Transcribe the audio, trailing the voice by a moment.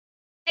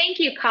Thank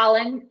you,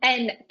 Colin,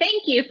 and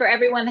thank you for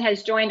everyone that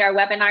has joined our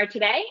webinar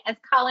today. As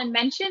Colin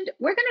mentioned,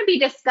 we're going to be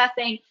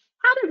discussing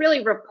how to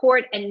really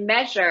report and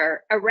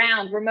measure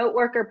around remote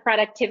worker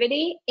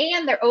productivity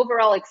and their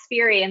overall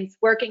experience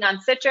working on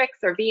Citrix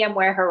or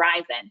VMware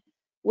Horizon.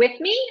 With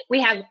me, we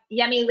have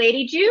Yemi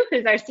Ladyju,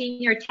 who's our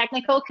senior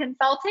technical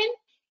consultant.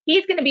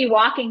 He's going to be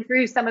walking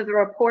through some of the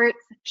reports,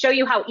 show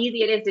you how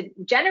easy it is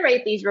to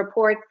generate these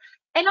reports,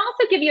 and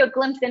also give you a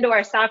glimpse into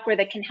our software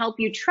that can help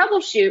you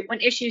troubleshoot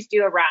when issues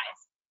do arise.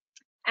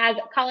 As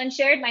Colin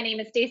shared, my name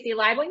is Stacy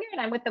Leibwinger,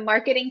 and I'm with the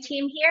marketing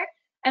team here.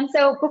 And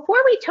so before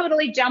we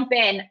totally jump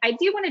in, I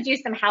do want to do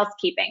some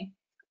housekeeping.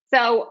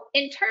 So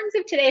in terms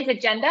of today's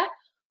agenda,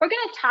 we're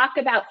going to talk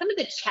about some of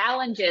the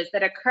challenges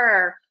that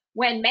occur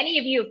when many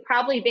of you have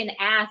probably been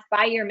asked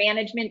by your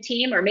management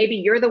team, or maybe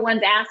you're the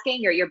ones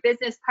asking, or your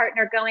business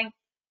partner going,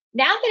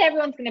 now that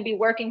everyone's going to be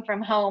working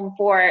from home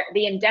for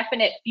the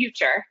indefinite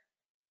future,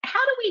 how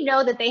do we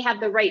know that they have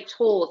the right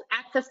tools,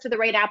 access to the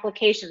right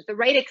applications, the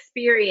right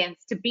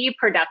experience to be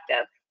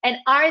productive? And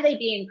are they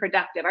being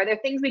productive? Are there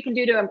things we can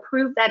do to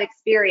improve that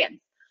experience?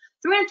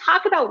 So we're going to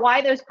talk about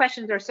why those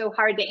questions are so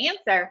hard to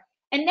answer,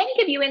 and then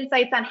give you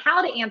insights on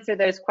how to answer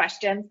those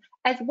questions,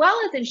 as well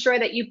as ensure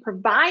that you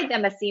provide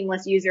them a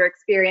seamless user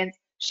experience,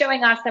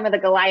 showing off some of the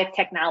Goliath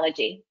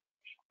technology.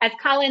 As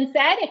Colin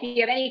said, if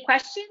you have any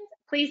questions,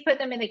 please put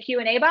them in the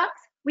Q&A box.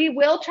 We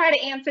will try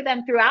to answer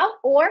them throughout,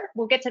 or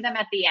we'll get to them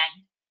at the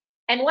end.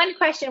 And one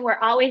question we're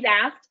always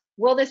asked,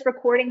 will this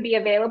recording be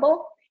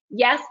available?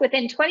 Yes,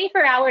 within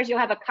 24 hours, you'll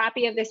have a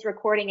copy of this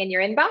recording in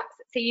your inbox,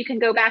 so you can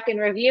go back and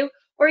review,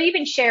 or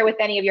even share with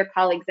any of your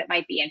colleagues that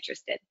might be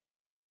interested.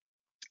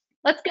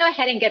 Let's go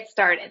ahead and get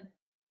started.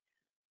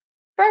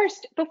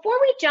 First, before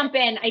we jump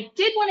in, I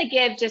did want to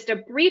give just a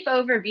brief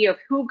overview of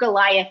who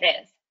Goliath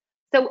is.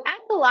 So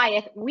at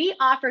Goliath, we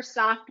offer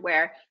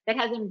software that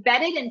has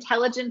embedded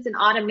intelligence and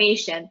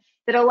automation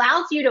that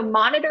allows you to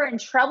monitor and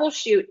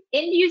troubleshoot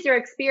end user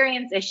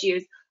experience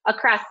issues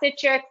across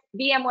Citrix,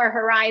 VMware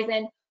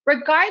Horizon,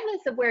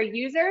 regardless of where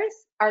users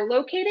are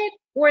located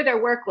or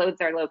their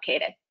workloads are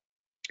located.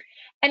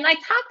 And I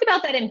talked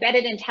about that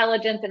embedded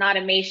intelligence and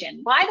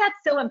automation. Why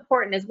that's so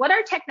important is what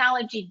our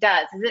technology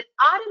does is it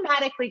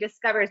automatically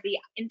discovers the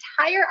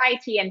entire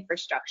IT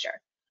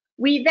infrastructure.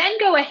 We then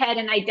go ahead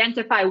and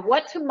identify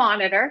what to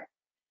monitor.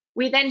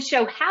 We then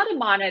show how to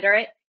monitor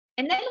it.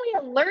 And then we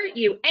alert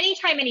you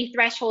anytime any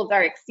thresholds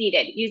are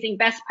exceeded using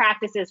best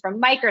practices from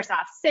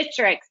Microsoft,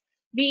 Citrix,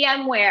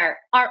 VMware,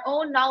 our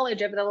own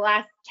knowledge over the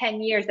last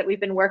 10 years that we've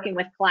been working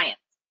with clients.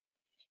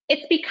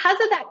 It's because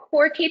of that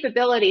core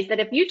capabilities that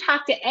if you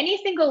talk to any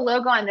single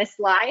logo on this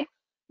slide,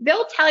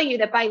 they'll tell you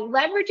that by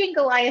leveraging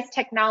Goliath's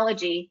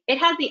technology, it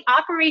has the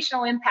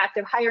operational impact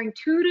of hiring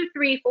 2 to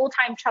 3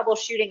 full-time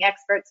troubleshooting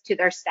experts to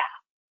their staff.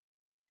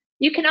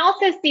 You can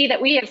also see that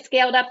we have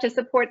scaled up to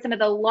support some of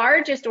the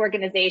largest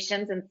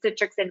organizations and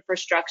Citrix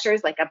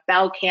infrastructures like a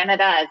Bell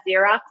Canada, a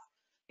Xerox,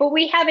 but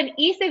we have an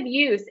ease of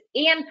use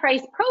and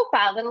price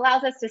profile that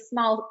allows us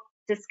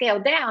to scale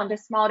down to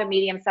small to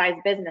medium-sized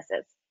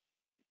businesses.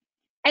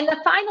 And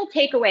the final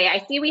takeaway,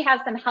 I see we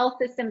have some health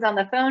systems on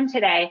the phone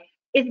today,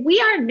 is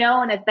we are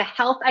known as the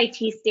health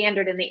IT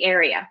standard in the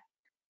area.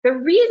 The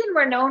reason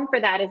we're known for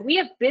that is we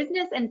have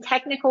business and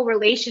technical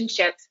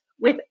relationships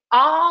with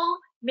all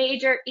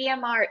major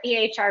EMR,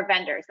 EHR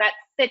vendors.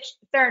 That's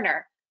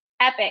Cerner,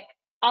 Epic,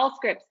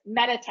 Allscripts,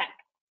 Meditech.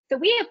 So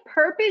we have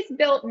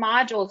purpose-built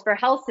modules for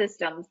health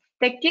systems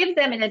that give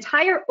them an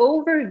entire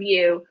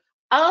overview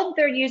of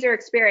their user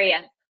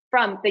experience,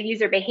 from the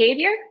user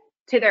behavior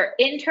to their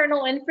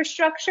internal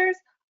infrastructures,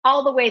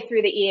 all the way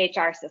through the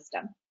EHR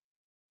system.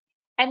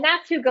 And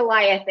that's who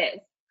Goliath is.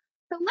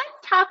 So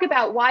let's talk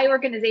about why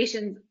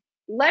organizations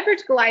leverage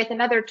Goliath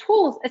and other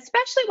tools,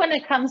 especially when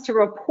it comes to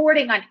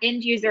reporting on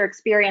end user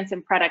experience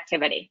and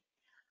productivity.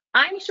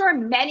 I'm sure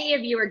many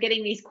of you are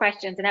getting these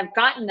questions and have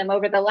gotten them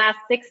over the last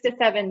 6 to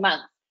 7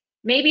 months.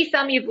 Maybe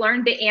some you've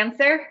learned the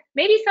answer,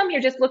 maybe some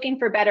you're just looking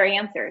for better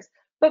answers.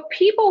 But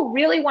people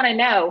really want to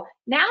know,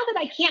 now that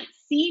I can't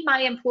see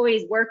my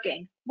employees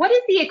working, what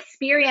is the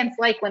experience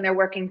like when they're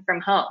working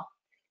from home?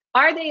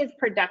 Are they as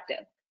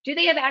productive? Do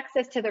they have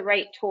access to the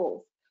right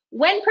tools?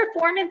 When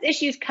performance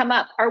issues come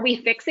up, are we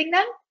fixing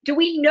them? Do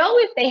we know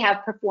if they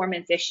have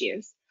performance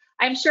issues?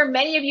 I'm sure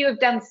many of you have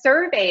done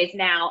surveys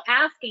now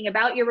asking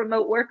about your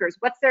remote workers.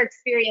 What's their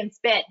experience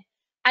been?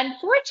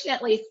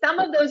 Unfortunately, some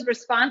of those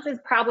responses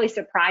probably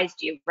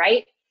surprised you,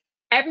 right?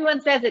 Everyone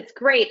says it's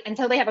great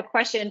until they have a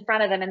question in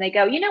front of them and they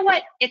go, you know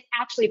what? It's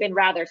actually been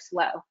rather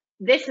slow.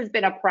 This has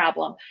been a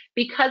problem.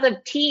 Because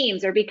of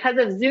Teams or because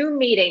of Zoom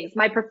meetings,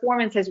 my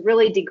performance has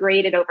really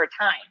degraded over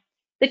time.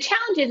 The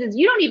challenge is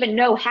you don't even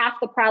know half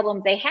the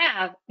problems they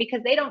have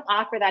because they don't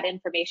offer that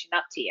information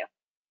up to you.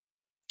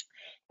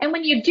 And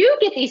when you do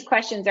get these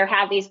questions or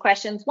have these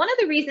questions, one of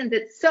the reasons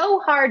it's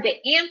so hard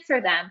to answer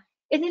them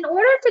is in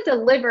order to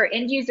deliver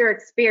end user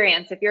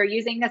experience, if you're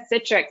using a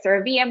Citrix or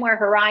a VMware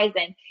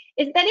Horizon,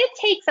 is that it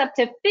takes up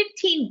to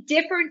 15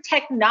 different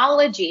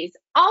technologies,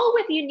 all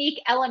with unique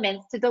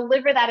elements to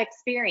deliver that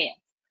experience.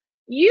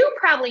 You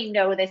probably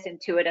know this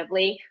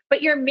intuitively,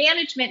 but your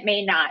management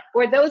may not,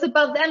 or those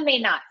above them may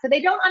not. So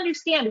they don't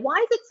understand, why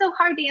is it so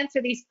hard to answer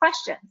these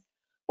questions?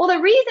 Well, the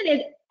reason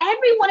is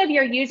every one of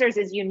your users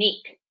is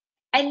unique.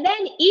 And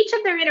then each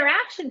of their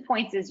interaction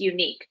points is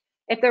unique.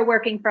 If they're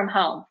working from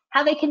home,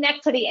 how they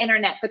connect to the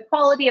internet, the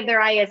quality of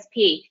their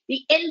ISP,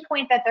 the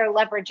endpoint that they're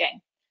leveraging.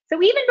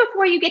 So even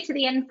before you get to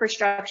the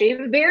infrastructure, you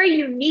have a very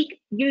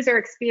unique user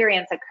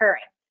experience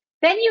occurring.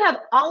 Then you have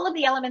all of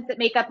the elements that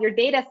make up your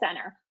data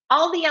center,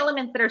 all the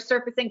elements that are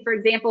surfacing, for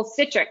example,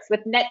 Citrix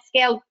with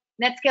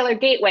NetScaler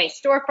Gateway,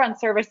 storefront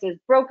services,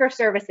 broker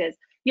services.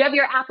 You have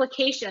your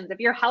applications of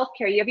your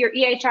healthcare, you have your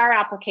EHR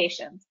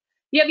applications.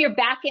 You have your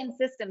backend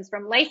systems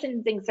from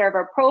licensing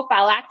server,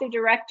 profile, Active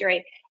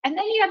Directory, and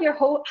then you have your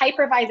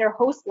hypervisor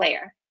host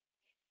layer.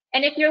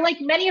 And if you're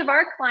like many of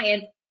our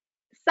clients,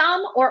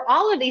 some or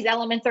all of these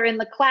elements are in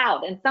the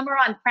cloud and some are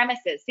on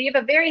premises. So you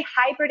have a very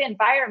hybrid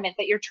environment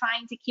that you're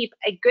trying to keep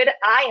a good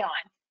eye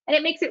on. And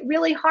it makes it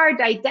really hard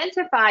to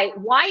identify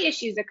why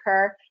issues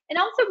occur and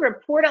also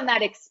report on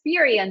that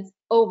experience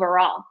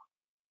overall.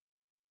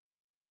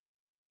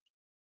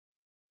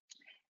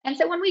 And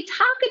so when we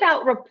talk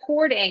about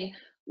reporting,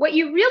 what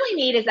you really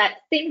need is that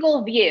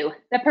single view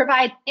that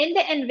provides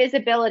end-to-end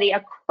visibility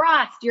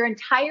across your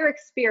entire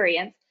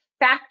experience,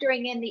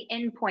 factoring in the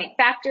endpoint,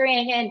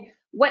 factoring in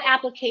what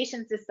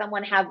applications does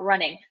someone have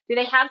running? Do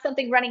they have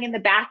something running in the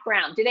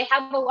background? Do they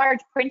have a large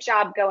print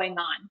job going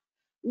on?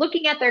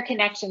 Looking at their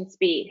connection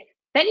speed.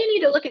 Then you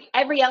need to look at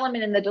every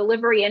element in the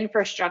delivery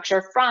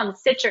infrastructure from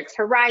Citrix,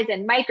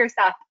 Horizon,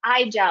 Microsoft,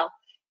 iGel.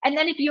 And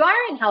then if you are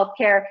in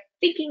healthcare,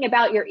 thinking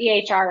about your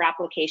EHR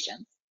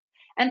applications.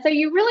 And so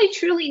you really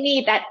truly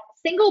need that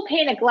single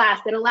pane of glass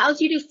that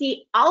allows you to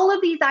see all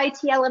of these IT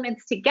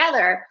elements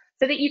together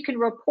so that you can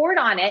report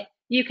on it,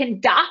 you can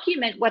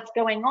document what's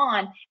going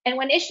on, and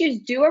when issues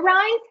do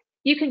arise,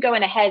 you can go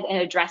in ahead and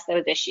address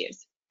those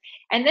issues.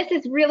 And this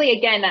is really,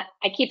 again,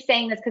 I keep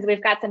saying this because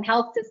we've got some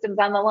health systems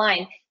on the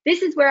line.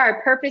 This is where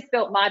our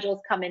purpose-built modules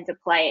come into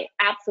play,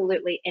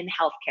 absolutely, in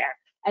healthcare.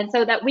 And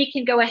so that we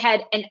can go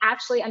ahead and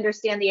actually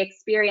understand the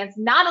experience,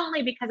 not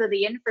only because of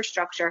the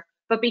infrastructure,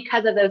 but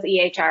because of those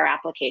EHR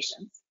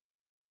applications.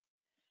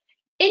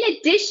 In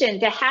addition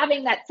to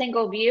having that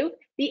single view,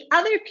 the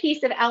other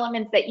piece of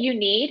elements that you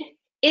need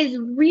is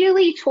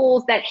really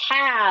tools that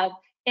have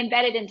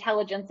embedded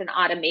intelligence and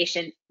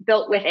automation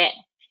built within.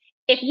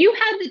 If you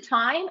had the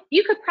time,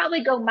 you could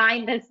probably go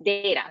mine this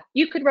data.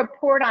 You could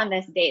report on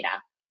this data,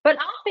 but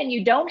often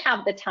you don't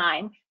have the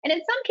time. And in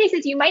some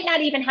cases, you might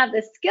not even have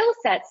the skill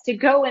sets to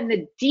go in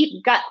the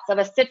deep guts of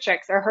a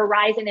Citrix or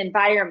Horizon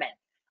environment.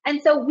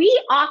 And so we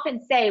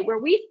often say where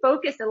we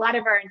focus a lot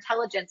of our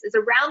intelligence is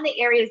around the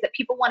areas that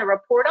people want to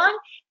report on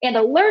and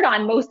alert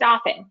on most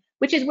often,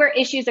 which is where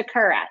issues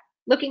occur at.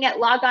 Looking at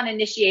logon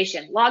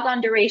initiation,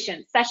 logon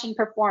duration, session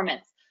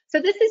performance.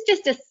 So this is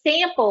just a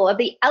sample of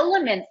the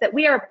elements that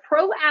we are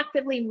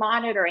proactively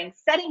monitoring,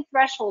 setting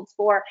thresholds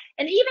for,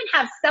 and even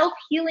have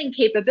self-healing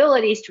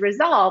capabilities to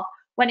resolve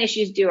when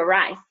issues do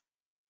arise.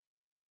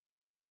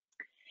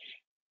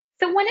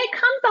 So when it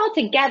comes all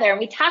together and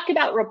we talk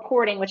about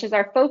reporting, which is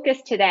our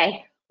focus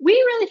today, we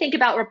really think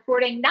about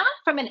reporting not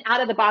from an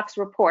out-of-the-box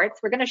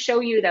reports, we're going to show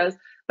you those,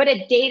 but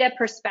a data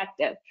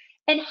perspective.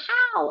 And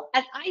how,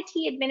 as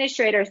IT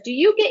administrators, do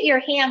you get your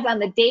hands on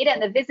the data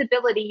and the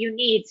visibility you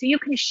need so you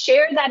can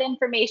share that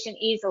information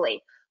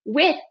easily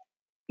with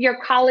your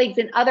colleagues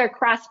in other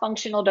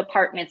cross-functional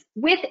departments,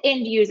 with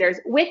end users,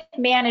 with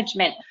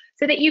management,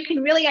 so that you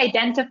can really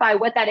identify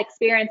what that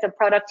experience of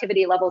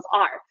productivity levels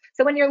are.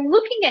 So when you're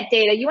looking at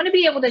data, you want to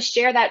be able to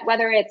share that,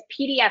 whether it's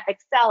PDF,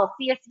 Excel,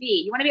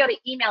 CSV, you want to be able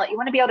to email it, you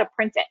want to be able to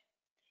print it.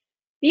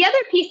 The other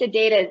piece of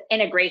data is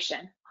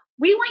integration.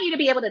 We want you to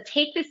be able to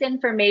take this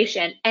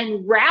information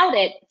and route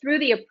it through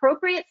the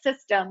appropriate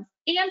systems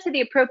and to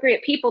the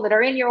appropriate people that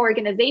are in your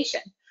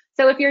organization.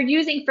 So if you're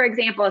using, for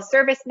example, a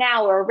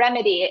ServiceNow or a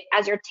Remedy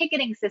as your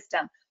ticketing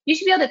system, you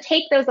should be able to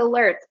take those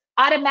alerts,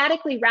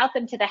 automatically route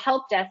them to the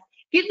help desk,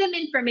 give them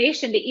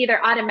information to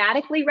either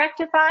automatically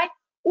rectify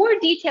or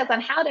details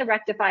on how to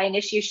rectify an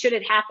issue should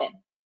it happen.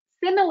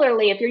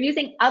 Similarly, if you're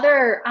using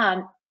other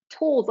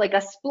tools like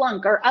a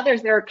Splunk or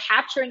others that are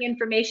capturing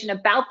information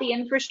about the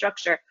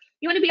infrastructure,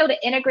 you want to be able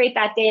to integrate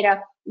that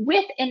data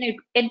with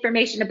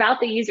information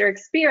about the user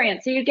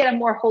experience so you get a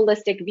more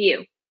holistic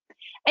view.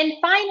 And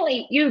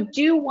finally, you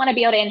do want to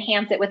be able to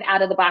enhance it with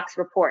out-of-the-box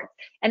reports.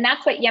 And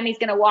that's what Yemi's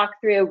going to walk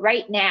through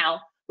right now,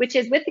 which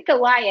is with the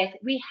Goliath,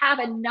 we have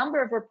a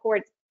number of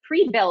reports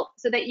pre-built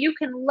so that you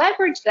can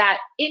leverage that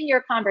in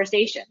your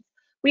conversations.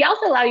 We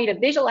also allow you to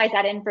visualize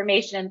that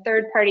information in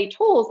third-party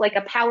tools like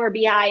a Power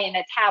BI and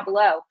a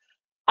Tableau.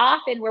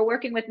 Often we're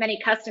working with many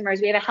customers.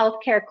 We have a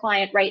healthcare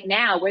client right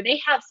now where they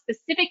have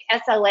specific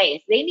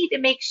SLAs. They need to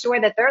make sure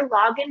that their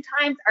login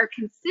times are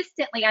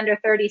consistently under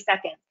 30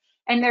 seconds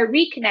and their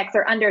reconnects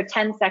are under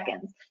 10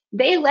 seconds.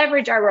 They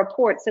leverage our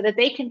reports so that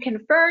they can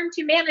confirm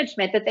to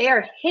management that they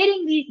are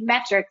hitting these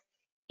metrics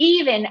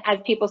even as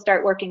people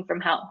start working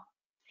from home.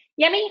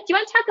 Yemi, do you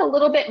want to talk a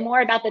little bit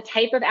more about the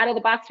type of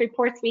out-of-the-box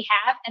reports we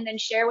have and then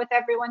share with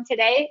everyone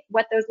today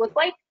what those look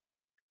like?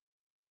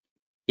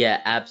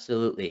 Yeah,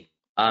 absolutely.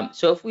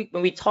 So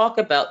when we talk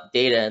about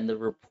data and the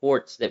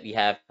reports that we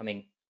have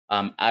coming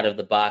out of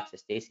the box, as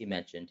Stacy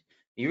mentioned,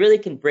 you really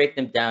can break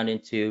them down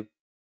into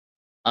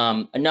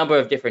a number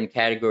of different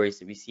categories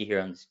that we see here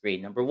on the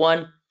screen. Number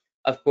one,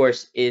 of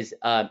course, is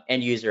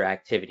end user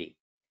activity.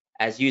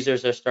 As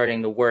users are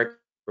starting to work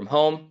from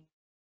home,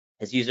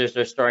 as users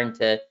are starting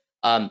to,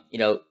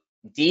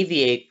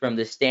 deviate from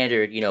the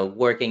standard,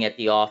 working at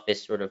the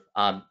office sort of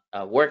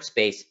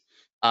workspace,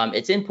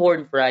 it's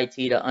important for IT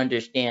to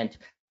understand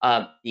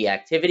the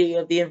activity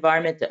of the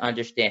environment, to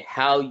understand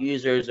how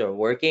users are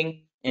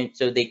working, and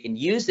so they can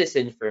use this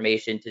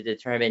information to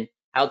determine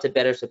how to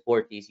better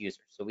support these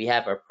users. So we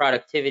have our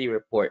productivity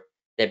report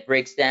that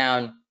breaks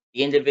down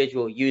the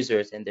individual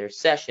users and their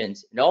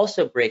sessions. It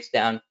also breaks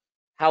down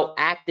how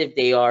active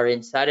they are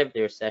inside of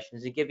their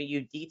sessions and giving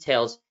you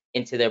details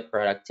into their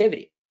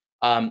productivity.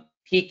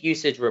 Peak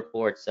usage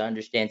reports to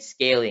understand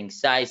scaling,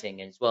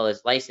 sizing, as well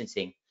as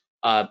licensing.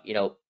 Of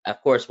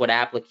course, what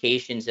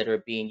applications that are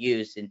being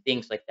used and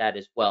things like that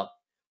as well.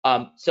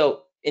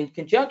 So in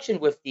conjunction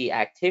with the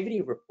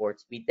activity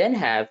reports, we then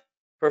have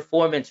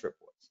performance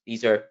reports.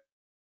 These are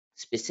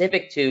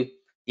specific to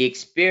the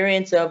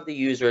experience of the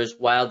users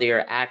while they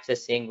are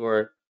accessing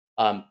or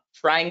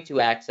trying to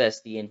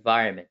access the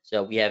environment.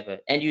 So we have an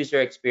end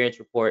user experience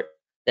report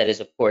that is,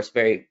 of course,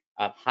 very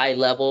high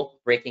level,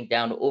 breaking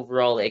down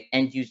overall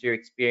end user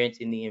experience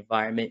in the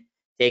environment,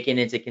 taking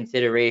into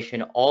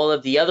consideration all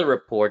of the other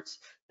reports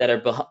that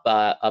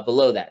are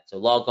below that. So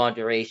logon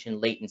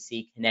duration,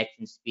 latency,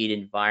 connection speed,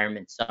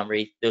 environment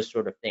summary, those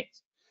sort of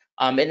things.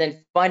 And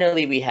then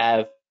finally, we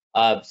have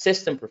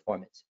system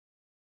performance,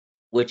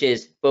 which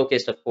is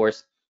focused, of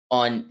course,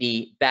 on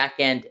the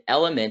back-end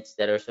elements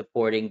that are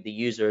supporting the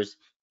users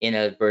in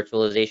a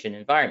virtualization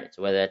environment.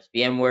 So whether that's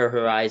VMware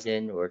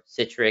Horizon or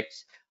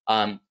Citrix,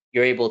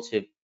 you're able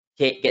to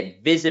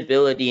get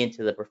visibility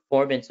into the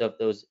performance of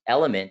those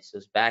elements,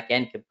 those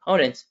back-end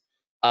components,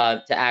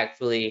 to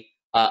actually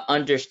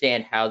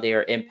understand how they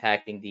are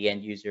impacting the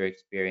end user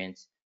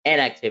experience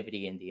and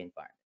activity in the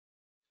environment.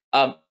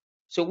 Um,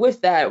 so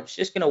with that, I was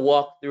just going to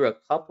walk through a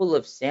couple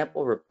of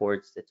sample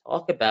reports to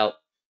talk about,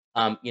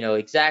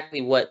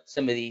 exactly what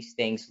some of these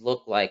things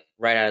look like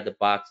right out of the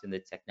box in the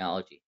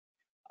technology.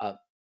 Uh,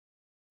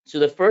 so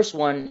the first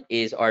one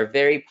is our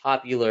very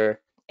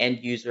popular end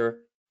user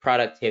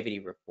productivity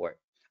report.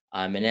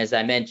 And as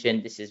I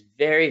mentioned, this is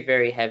very,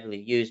 very heavily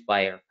used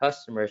by our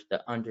customers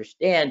to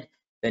understand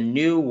the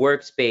new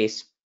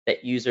workspace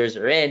that users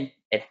are in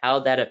and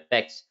how that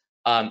affects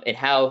and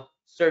how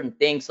certain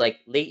things like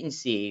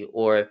latency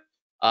or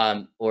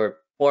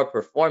poor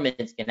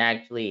performance can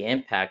actually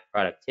impact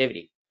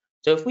productivity.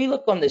 So if we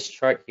look on this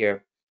chart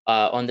here,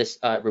 on this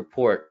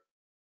report,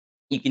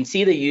 you can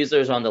see the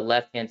users on the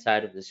left-hand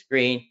side of the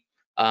screen.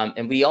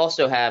 And we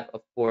also have, of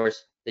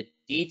course, the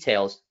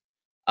details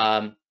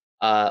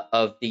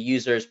of the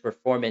user's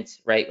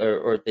performance, right,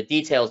 or the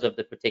details of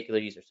the particular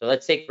user. So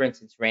let's take, for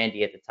instance,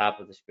 Randy at the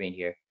top of the screen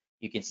here.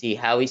 You can see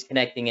how he's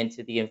connecting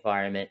into the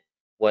environment,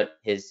 what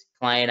his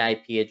client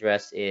IP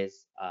address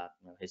is,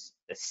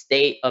 the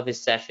state of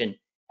his session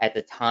at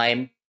the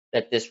time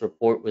that this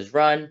report was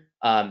run.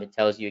 It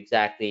tells you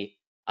exactly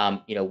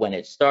when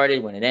it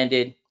started, when it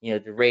ended,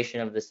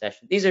 duration of the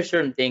session. These are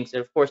certain things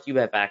that, of course, you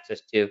have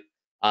access to,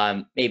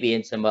 maybe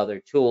in some other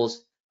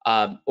tools,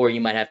 or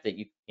you might have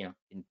to,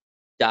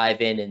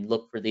 dive in and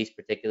look for these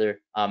particular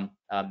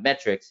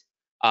metrics.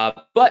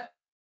 But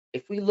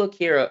if we look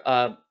here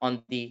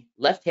on the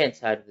left-hand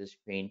side of the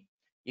screen,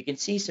 you can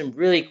see some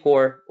really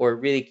core or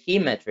really key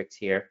metrics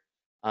here.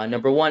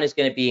 Number one is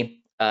going to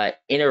be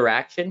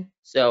interaction.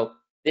 So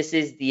this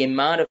is the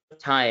amount of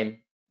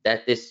time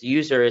that this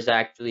user is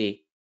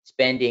actually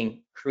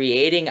spending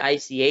creating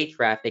ICA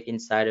traffic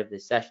inside of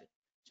this session.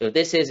 So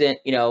this isn't,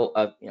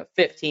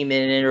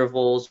 15-minute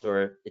intervals,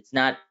 or it's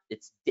not.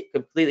 It's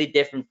completely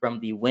different from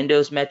the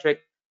Windows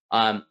metric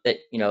that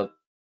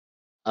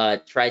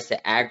tries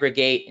to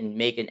aggregate and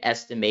make an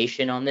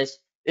estimation on this.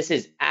 This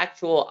is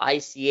actual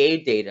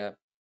ICA data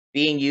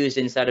being used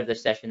inside of the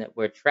session that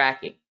we're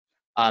tracking.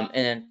 And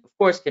then, of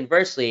course,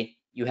 conversely,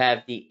 you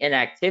have the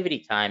inactivity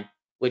time,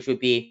 which would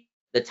be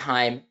the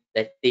time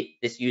that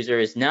this user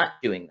is not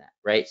doing that,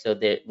 right? So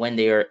that when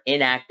they are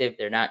inactive,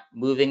 they're not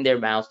moving their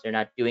mouse, they're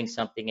not doing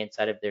something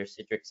inside of their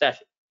Citrix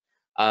session.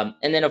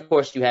 And then, of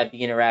course, you have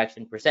the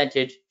interaction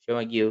percentage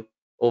showing you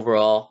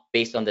overall,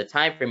 based on the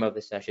time frame of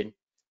the session,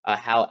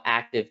 how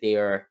active they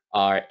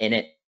are in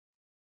it.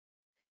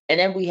 And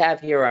then we have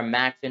here our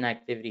max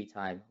inactivity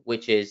time,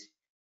 which is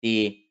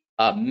the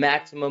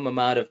maximum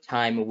amount of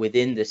time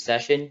within the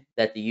session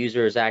that the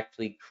user is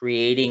actually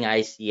creating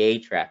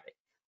ICA traffic.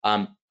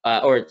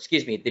 Or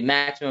excuse me, the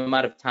maximum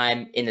amount of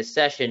time in the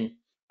session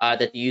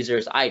that the user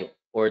is idle,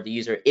 or the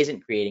user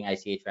isn't creating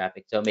ICA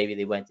traffic. So maybe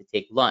they went to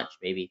take lunch,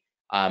 maybe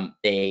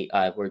they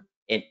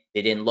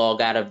didn't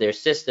log out of their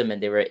system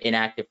and they were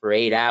inactive for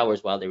 8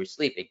 hours while they were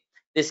sleeping.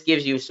 this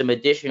gives you some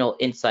additional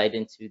insight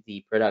into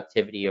the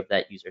productivity of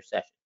that user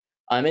session.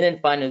 And then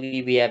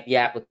finally, we have the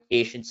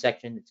application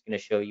section. It's going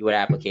to show you what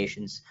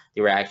applications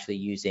they were actually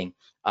using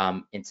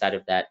inside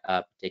of that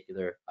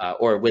particular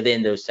or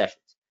within those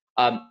sessions.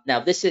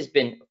 Now, this has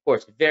been, of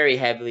course, very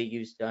heavily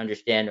used to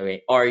understand,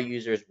 okay, are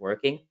users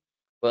working?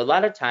 But a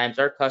lot of times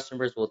our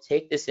customers will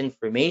take this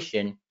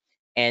information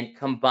and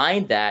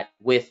combine that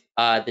with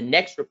the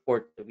next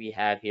report that we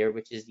have here,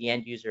 which is the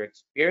end user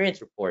experience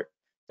report,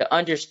 to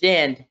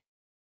understand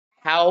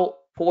how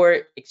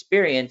poor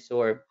experience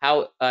or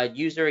how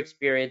user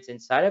experience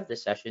inside of the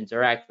sessions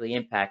are actually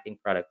impacting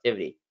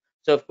productivity.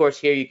 So of course,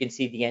 here you can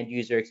see the end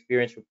user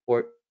experience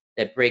report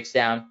that breaks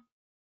down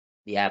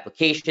the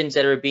applications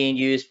that are being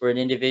used for an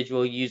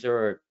individual user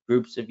or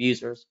groups of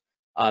users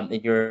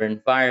in your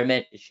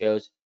environment. It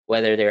shows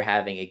whether they're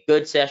having a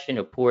good session,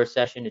 a poor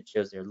session. It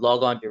shows their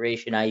logon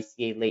duration,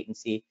 ICA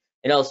latency,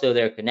 and also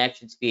their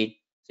connection speed.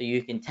 So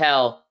you can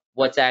tell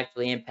what's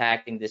actually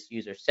impacting this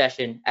user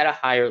session at a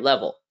higher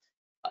level.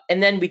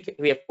 And then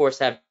we of course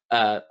have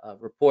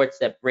reports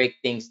that break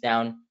things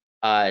down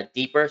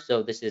deeper.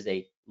 So this is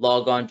a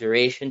logon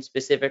duration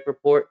specific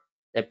report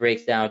that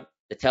breaks down,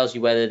 that tells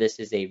you whether this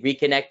is a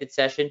reconnected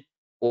session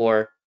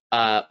or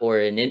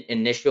an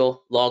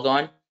initial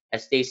logon.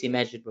 As Stacy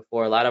mentioned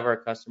before, a lot of our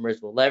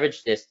customers will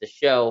leverage this to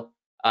show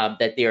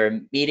that they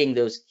are meeting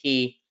those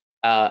key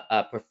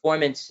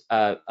performance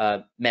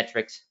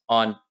metrics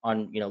on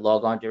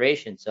logon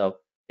duration. So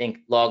think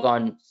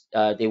logon,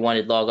 they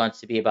wanted logons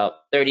to be about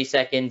 30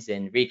 seconds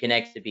and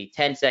reconnects to be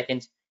 10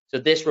 seconds. So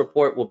this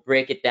report will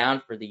break it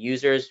down for the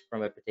users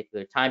from a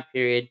particular time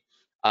period.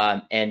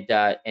 And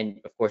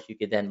of course, you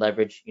could then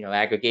leverage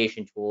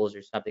aggregation tools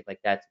or something like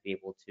that to be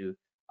able to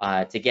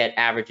get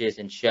averages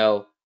and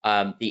show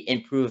the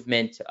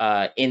improvement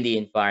in the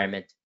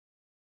environment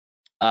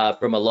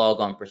from a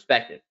logon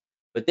perspective.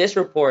 But this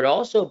report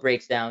also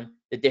breaks down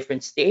the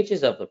different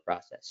stages of the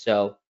process.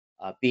 So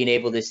being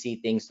able to see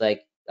things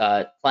like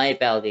client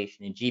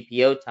validation and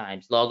GPO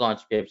times, logon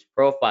scripts,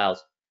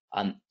 profiles,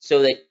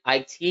 so that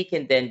IT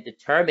can then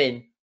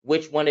determine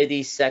which one of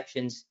these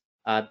sections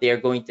they're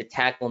going to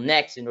tackle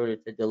next in order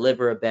to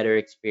deliver a better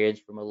experience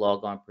from a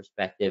logon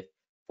perspective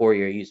for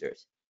your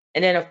users.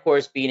 And then, of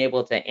course, being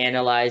able to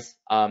analyze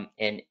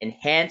and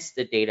enhance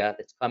the data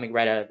that's coming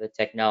right out of the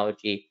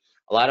technology.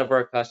 A lot of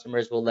our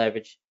customers will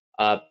leverage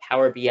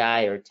Power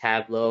BI or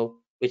Tableau,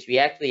 which we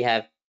actually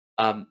have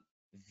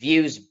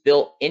views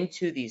built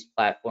into these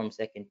platforms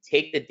that can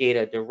take the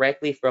data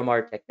directly from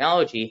our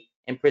technology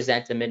and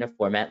present them in a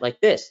format like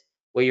this,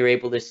 where you're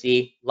able to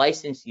see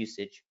license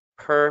usage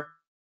per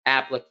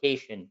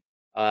application,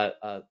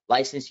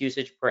 license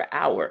usage per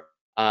hour,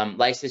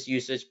 license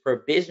usage per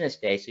business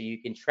day. So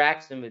you can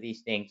track some of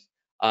these things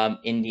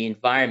in the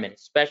environment,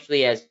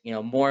 especially as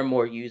more and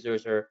more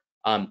users are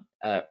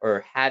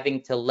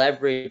having to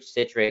leverage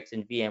Citrix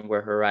and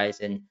VMware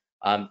Horizon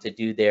to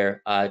do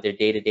their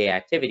day-to-day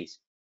activities.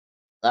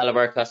 A lot of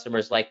our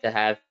customers like to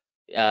have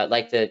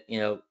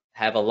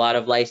have a lot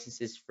of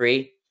licenses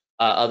free.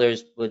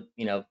 Others would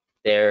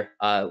they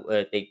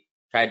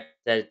try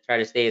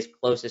to stay as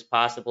close as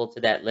possible to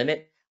that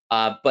limit.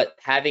 But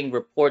having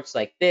reports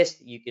like this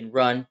that you can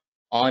run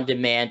on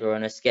demand or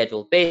on a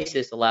scheduled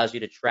basis allows you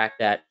to track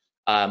that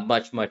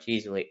much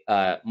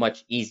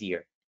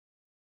easier.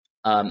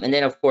 And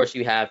then, of course,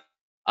 you have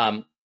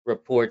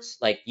reports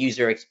like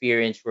user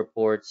experience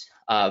reports,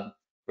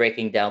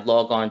 breaking down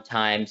logon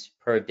times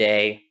per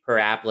day, per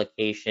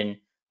application,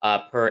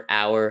 per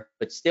hour,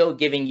 but still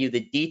giving you the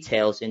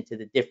details into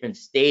the different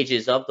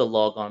stages of the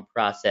logon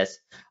process,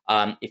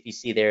 if you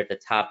see there at the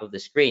top of the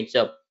screen.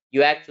 So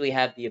you actually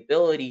have the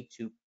ability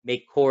to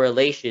make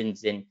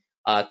correlations and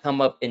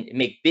come up and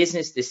make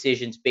business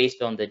decisions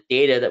based on the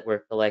data that we're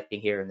collecting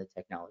here in the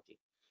technology.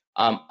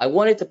 I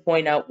wanted to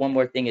point out one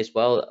more thing as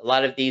well. A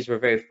lot of these were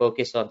very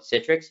focused on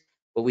Citrix,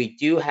 but we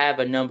do have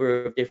a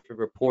number of different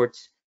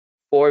reports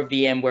for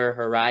VMware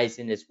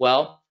Horizon as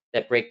well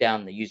that break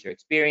down the user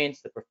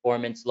experience, the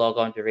performance,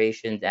 logon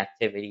durations,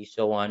 activity,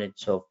 so on and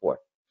so forth.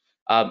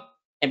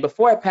 And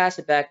before I pass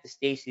it back to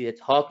Stacy to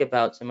talk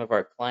about some of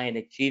our client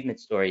achievement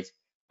stories,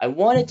 I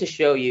wanted to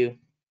show you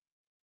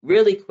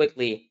really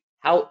quickly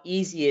how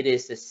easy it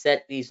is to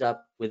set these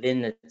up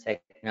within the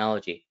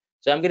technology.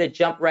 So I'm going to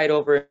jump right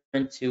over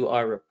into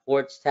our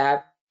reports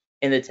tab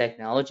in the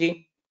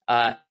technology.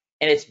 And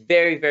it's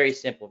very, very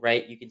simple,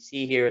 right? You can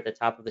see here at the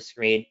top of the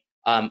screen,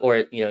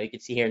 or you can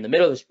see here in the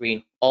middle of the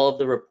screen, all of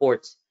the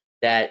reports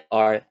that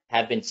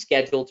have been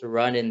scheduled to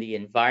run in the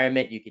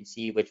environment. You can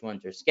see which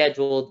ones are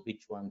scheduled,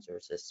 which ones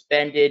are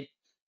suspended.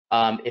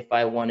 If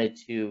I wanted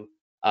to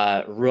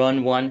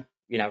run one,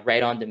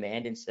 right on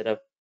demand instead of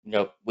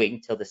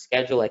waiting till the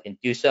schedule, I can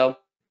do so.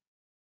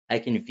 I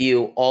can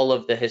view all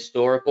of the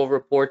historical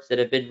reports that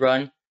have been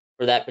run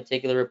for that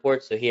particular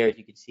report. So here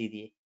you can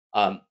see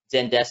the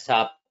Zen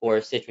Desktop or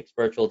Citrix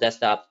Virtual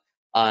Desktop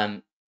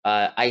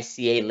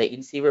ICA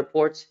latency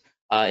reports.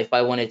 If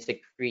I wanted to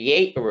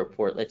create a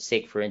report, let's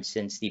take, for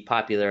instance, the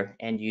popular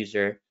end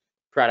user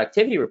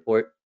productivity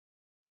report,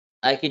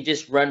 I can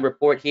just run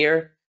report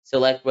here.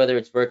 select whether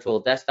it's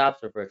virtual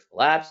desktops or virtual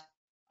apps,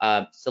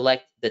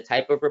 select the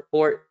type of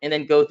report, and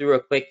then go through a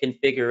quick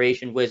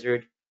configuration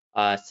wizard,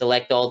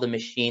 select all the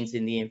machines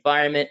in the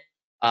environment,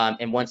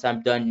 and once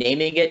I'm done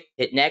naming it,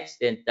 hit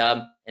next, and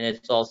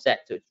it's all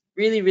set. So it's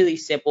really, really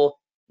simple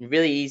and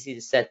really easy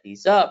to set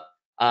these up,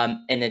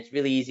 and it's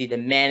really easy to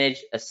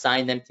manage,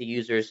 assign them to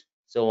users,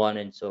 so on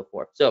and so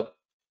forth. So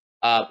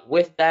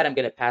with that, I'm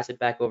going to pass it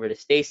back over to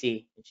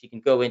Stacy, and she can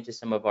go into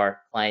some of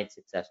our client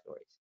success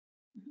stories.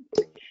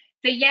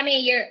 So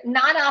Yemi, you're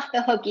not off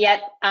the hook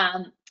yet.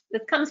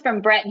 This comes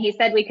from Brett, and he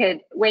said we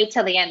could wait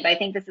till the end, but I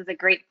think this is a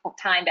great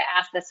time to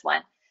ask this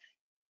one.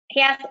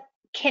 He asked,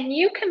 can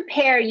you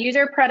compare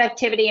user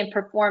productivity and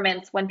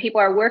performance when people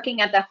are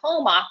working at the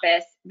home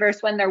office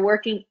versus when they're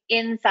working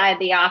inside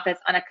the office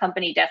on a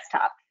company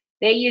desktop?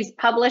 They use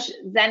published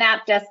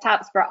XenApp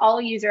desktops for all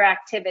user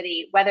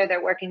activity, whether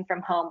they're working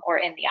from home or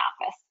in the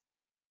office.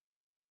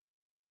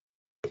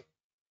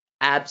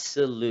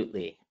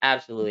 Absolutely,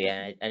 absolutely,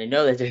 and I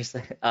know that there's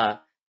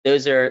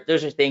those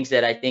are things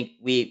that I think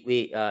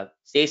we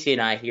Stacy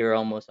and I hear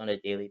almost on a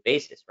daily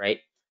basis, right?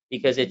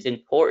 Because it's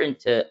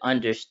important to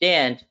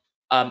understand.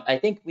 I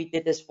think we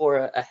did this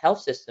for a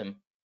health system,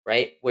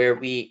 right, where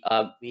we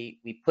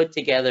put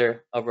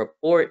together a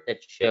report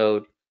that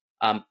showed,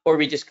 or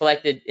we just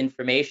collected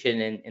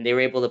information, and they were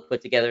able to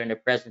put together in a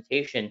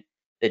presentation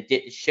that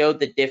showed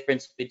the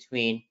difference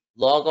between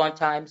log-on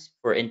times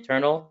for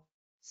internal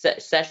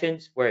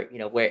sessions where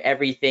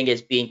everything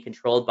is being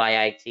controlled by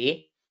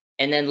IT,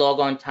 and then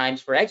log-on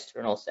times for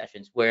external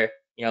sessions where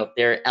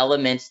there are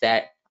elements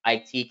that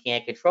IT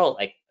can't control,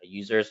 like a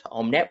user's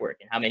home network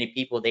and how many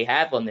people they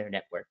have on their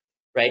network,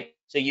 right?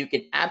 So you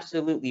can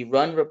absolutely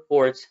run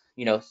reports,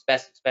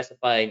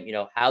 specifying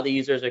how the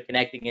users are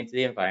connecting into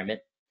the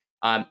environment,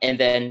 and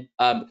then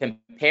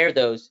compare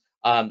those,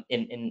 and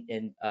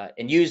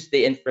use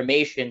the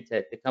information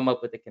to come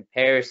up with a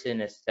comparison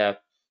as to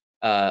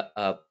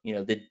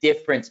the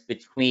difference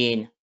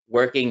between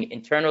working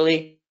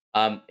internally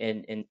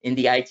in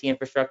the IT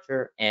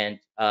infrastructure and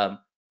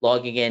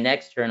logging in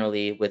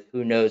externally with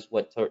who knows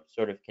what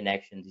sort of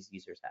connection these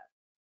users have.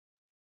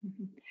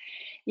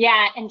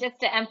 Yeah, and just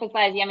to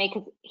emphasize, Yemi,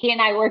 because he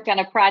and I worked on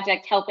a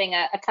project helping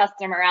a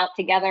customer out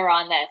together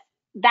on this.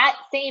 That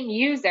same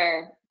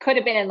user could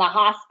have been in the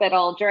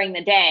hospital during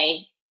the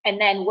day and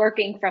then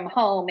working from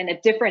home in a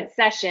different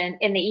session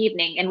in the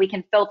evening, and we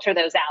can filter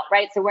those out,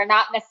 right? So we're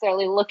not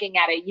necessarily looking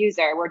at a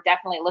user, we're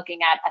definitely looking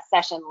at a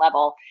session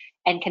level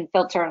and can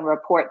filter and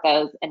report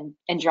those and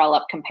draw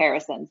up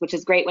comparisons, which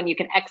is great when you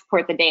can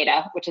export the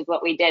data, which is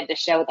what we did to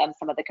show them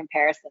some of the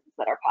comparisons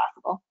that are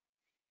possible.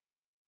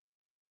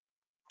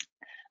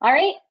 All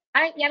right,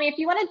 Yemi, if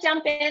you want to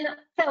jump in.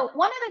 So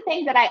one of the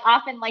things that I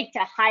often like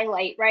to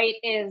highlight, right,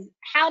 is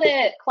how do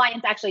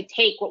clients actually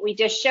take what we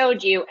just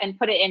showed you and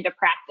put it into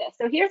practice.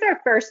 So here's our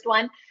first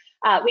one.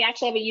 We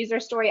actually have a user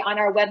story on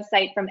our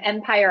website from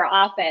Empire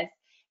Office,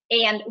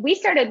 and we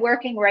started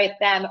working with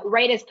them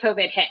right as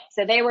COVID hit.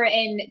 So they were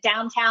in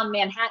downtown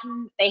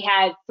Manhattan. They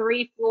had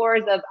 3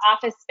 floors of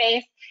office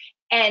space.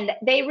 And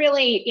they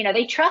really,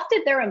 they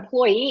trusted their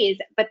employees,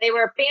 but they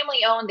were family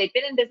owned. They've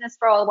been in business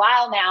for a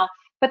while now.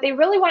 But they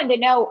really wanted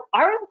to know,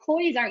 our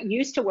employees aren't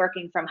used to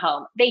working from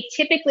home. They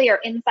typically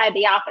are inside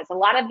the office. A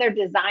lot of their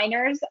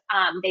designers,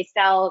 they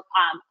sell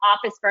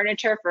office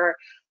furniture for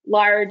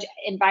large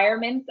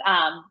environments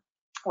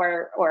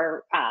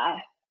or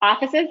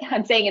offices.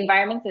 I'm saying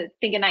environments,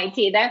 thinking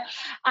IT there.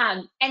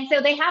 And so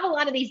they have a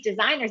lot of these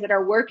designers that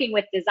are working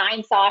with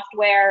design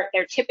software.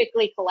 They're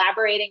typically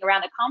collaborating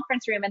around a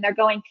conference room, and they're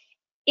going,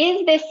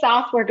 is this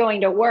software going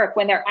to work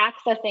when they're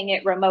accessing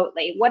it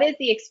remotely? What is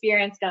the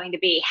experience going to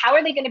be? How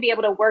are they going to be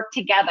able to work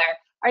together?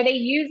 Are they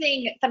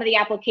using some of the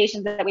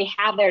applications that we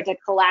have there to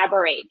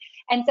collaborate?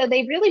 And so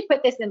they really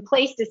put this in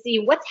place to see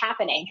what's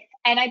happening.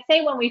 And I'd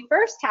say when we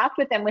first talked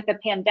with them with the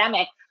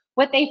pandemic,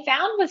 what they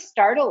found was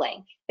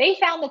startling. They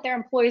found that their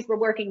employees were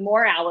working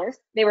more hours.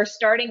 They were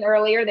starting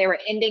earlier. They were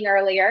ending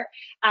earlier.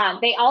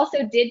 They also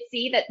did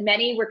see that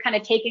many were kind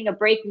of taking a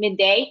break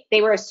midday.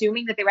 They were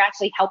assuming that they were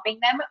actually helping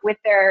them with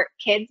their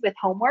kids with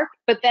homework,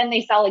 but then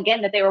they saw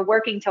again that they were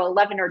working till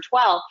 11 or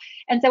 12.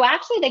 And so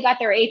actually they got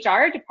their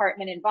HR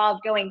department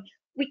involved, going,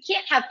 we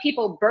can't have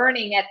people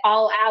burning at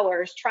all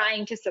hours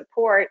trying to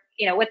support,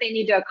 what they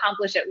need to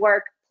accomplish at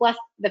work, plus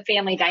the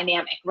family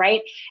dynamic,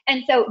 right?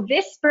 And so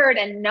this spurred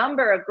a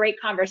number of great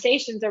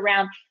conversations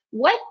around,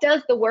 what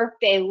does the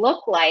workday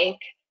look like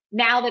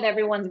now that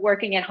everyone's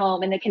working at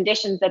home and the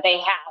conditions that they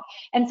have?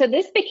 And so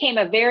this became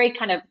a very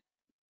kind of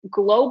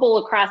global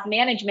across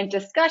management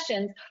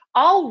discussions,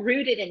 all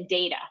rooted in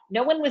data.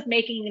 No one was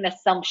making an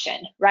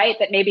assumption, right,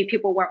 that maybe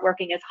people weren't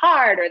working as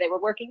hard or they were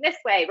working this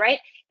way, right?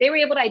 They were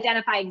able to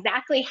identify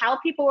exactly how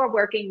people were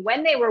working,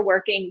 when they were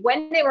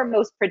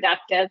most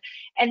productive,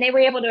 and they were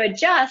able to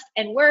adjust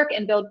and work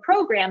and build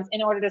programs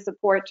in order to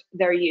support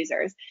their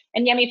users.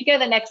 And Yemi, if you go to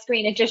the next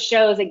screen, it just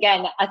shows,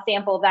 again, a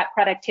sample of that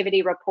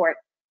productivity report.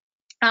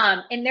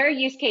 in their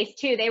use case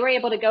too, they were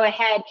able to go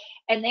ahead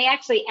and they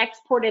actually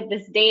exported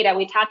this data.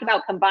 We talked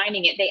about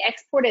combining it. They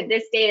exported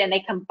this data and they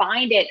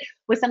combined it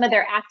with some of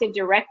their Active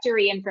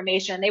Directory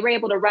information. They were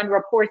able to run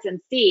reports and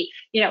see,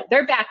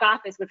 their back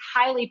office was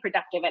highly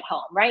productive at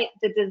home, right?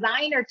 The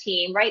designer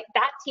team, right?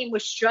 That team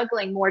was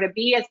struggling more to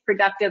be as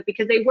productive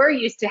because they were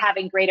used to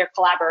having greater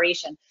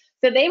collaboration.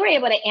 So they were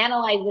able to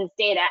analyze this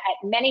data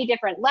at many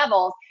different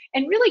levels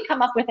and really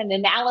come up with an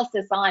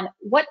analysis on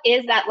what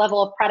is that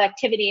level of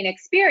productivity and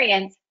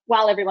experience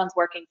while everyone's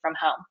working from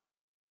home.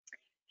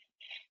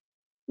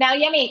 Now,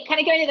 Yemi, kind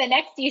of going to the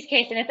next use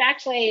case, and it's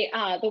actually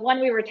the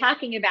one we were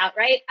talking about,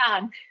 right?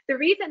 The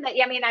reason that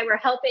Yemi and I were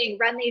helping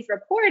run these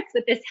reports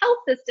with this health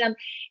system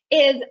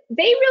is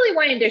they really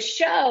wanted to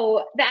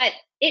show that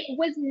it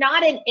was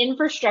not an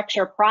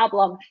infrastructure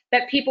problem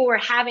that people were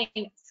having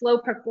slow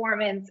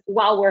performance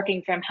while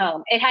working from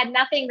home. It had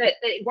nothing that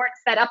they weren't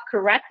set up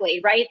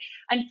correctly, right?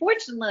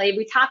 Unfortunately,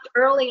 we talked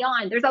early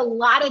on, there's a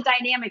lot of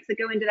dynamics that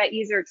go into that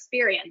user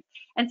experience.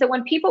 And so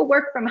when people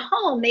work from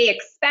home, they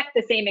expect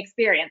the same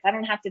experience. I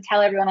don't have to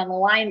tell everyone on the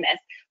line this,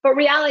 but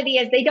reality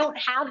is they don't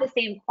have the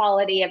same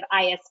quality of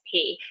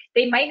ISP.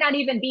 They might not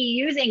even be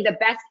using the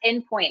best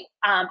endpoint.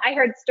 I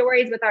heard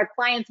stories with our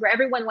clients where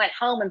everyone went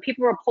home and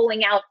people were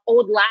pulling out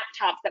old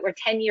laptops that were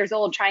 10 years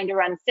old trying to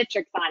run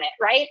Citrix on it,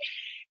 right?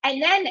 And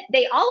then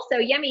they also,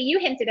 Yemi, you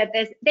hinted at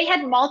this, they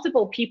had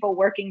multiple people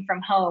working from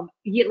home,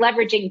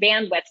 leveraging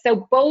bandwidth.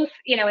 So both,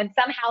 in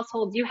some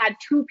households, you had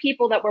 2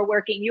 people that were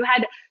working. You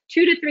had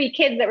 2 to 3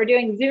 kids that were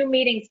doing Zoom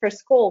meetings for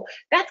school.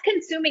 That's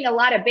consuming a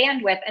lot of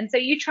bandwidth. And so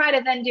you try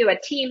to then do a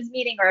Teams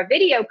meeting or a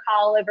video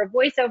call over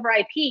voice over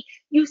IP,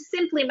 you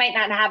simply might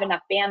not have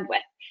enough bandwidth.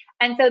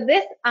 And so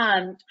this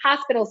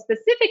hospital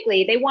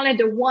specifically, they wanted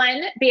to,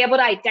 one, be able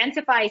to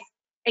identify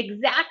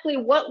exactly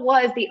what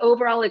was the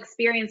overall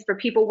experience for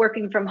people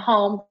working from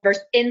home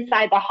versus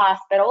inside the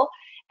hospital.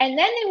 And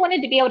then they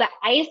wanted to be able to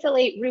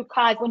isolate root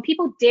cause when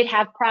people did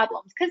have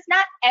problems, because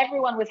not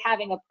everyone was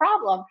having a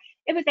problem.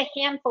 It was a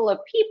handful of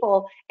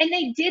people, and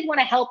they did want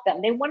to help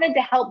them. They wanted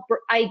to help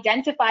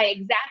identify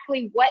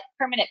exactly what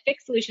permanent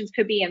fix solutions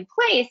could be in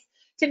place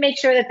to make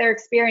sure that their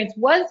experience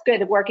was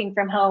good working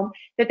from home,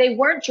 that they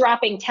weren't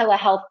dropping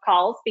telehealth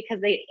calls because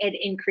they had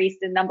increased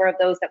the number of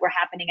those that were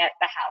happening at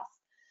the house.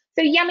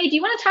 So Yemi, do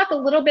you want to talk a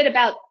little bit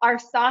about our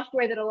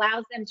software that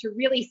allows them to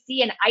really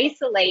see and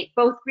isolate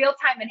both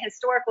real-time and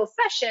historical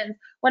sessions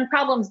when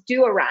problems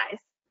do arise?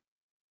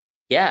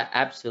 Yeah,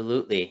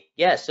 absolutely.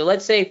 Yeah, so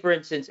let's say, for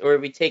instance, or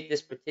we take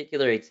this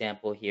particular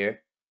example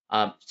here,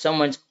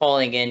 someone's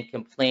calling in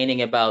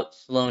complaining about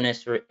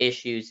slowness or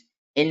issues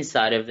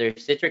inside of their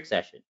Citrix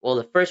session. Well,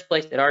 the first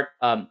place that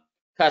our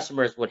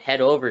customers would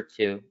head over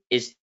to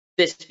is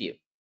this view.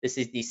 This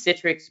is the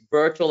Citrix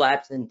Virtual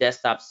Apps and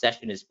Desktop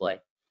Session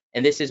Display.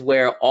 And this is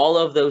where all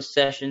of those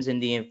sessions in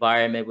the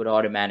environment would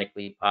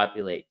automatically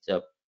populate.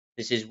 So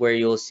this is where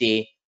you'll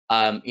see,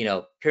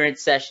 current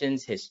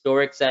sessions,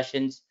 historic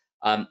sessions.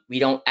 We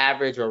don't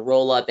average or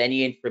roll up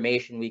any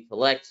information we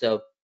collect.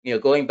 So,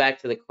 going back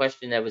to the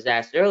question that was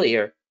asked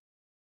earlier,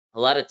 a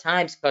lot of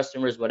times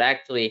customers would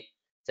actually,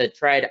 to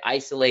try to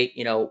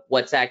isolate,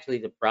 what's actually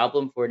the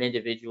problem for an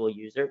individual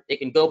user, they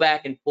can go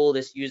back and pull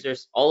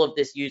all of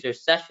this user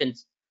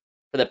sessions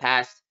for the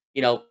past,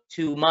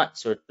 2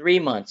 months or 3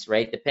 months,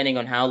 right? Depending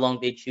on how long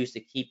they choose to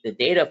keep the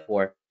data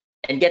for,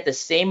 and get the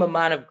same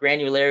amount of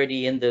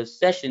granularity in those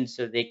sessions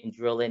so they can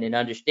drill in and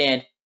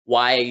understand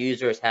why a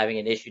user is having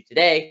an issue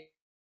today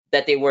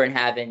that they weren't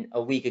having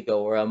a week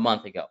ago or a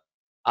month ago.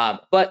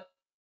 But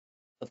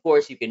of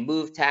course, you can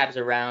move tabs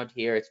around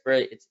here. It's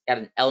got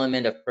an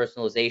element of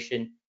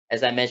personalization.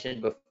 As I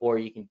mentioned before,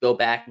 you can go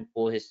back and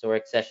pull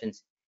historic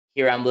sessions.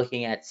 Here I'm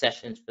looking at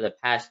sessions for the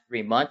past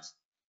 3 months.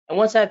 And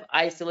once I've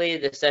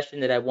isolated the session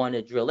that I want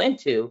to drill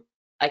into,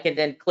 I can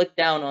then click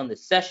down on the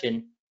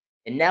session.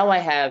 And now I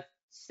have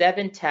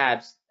 7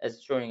 tabs,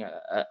 as showing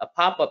a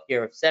pop-up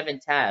here of 7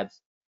 tabs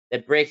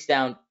that breaks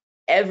down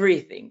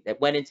everything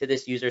that went into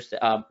this user's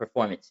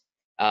performance.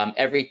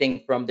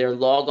 Everything from their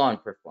logon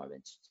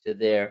performance to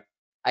their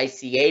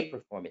ICA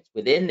performance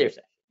within their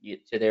session,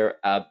 to their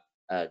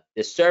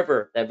the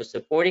server that was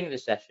supporting the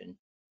session,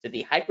 to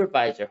the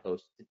hypervisor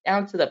host,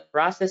 down to the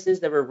processes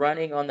that were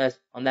running on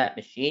that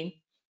machine,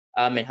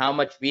 and how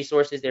much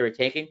resources they were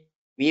taking.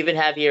 We even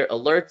have here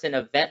alerts and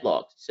event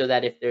logs, so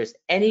that if there's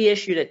any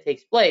issue that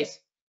takes place,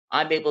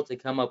 I'm able to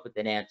come up with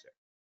an answer.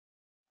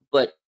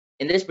 But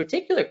in this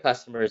particular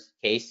customer's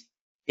case,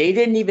 they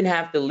didn't even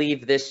have to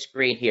leave this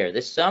screen here.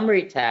 The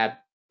summary tab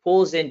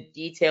pulls in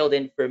detailed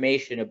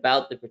information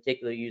about the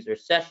particular user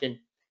session,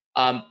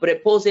 but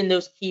it pulls in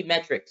those key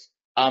metrics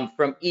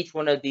from each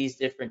one of these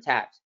different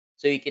tabs.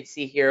 So you can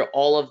see here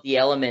all of the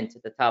elements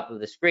at the top of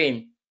the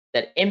screen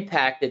that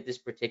impacted this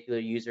particular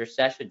user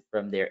session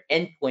from their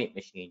endpoint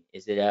machine.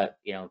 Is it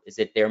is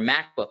it their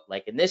MacBook,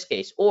 like in this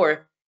case,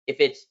 or if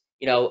it's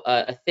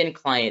a thin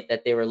client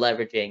that they were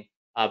leveraging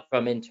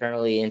from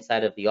internally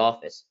inside of the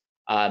office,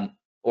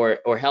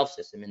 or health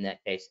system in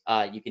that case.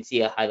 You can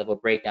see a high-level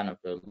breakdown of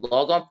the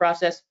logon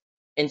process,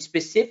 and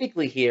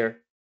specifically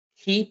here,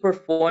 key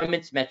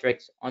performance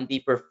metrics on the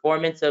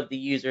performance of the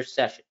user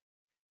session.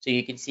 So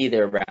you can see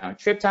their round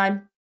trip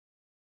time,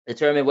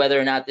 determine whether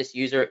or not this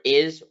user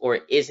is or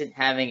isn't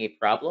having a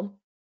problem.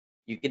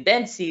 You can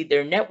then see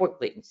their network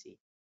latency,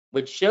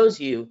 which shows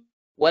you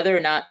whether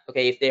or not,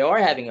 okay, if they are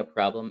having a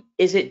problem,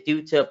 is it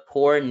due to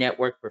poor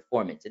network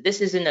performance? And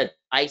this isn't an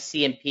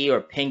ICMP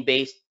or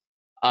ping-based,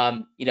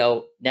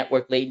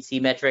 network latency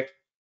metric.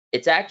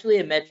 It's actually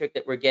a metric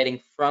that we're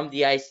getting from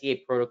the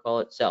ICA protocol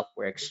itself.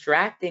 We're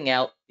extracting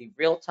out the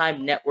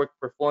real-time network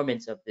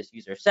performance of this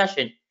user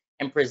session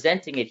and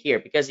presenting it here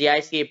because the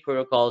ICA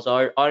protocols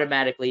are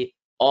automatically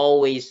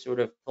always sort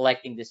of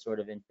collecting this sort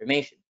of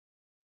information.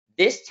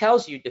 This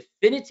tells you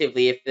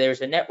definitively if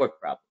there's a network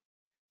problem.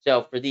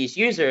 So for these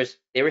users,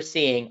 they were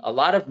seeing a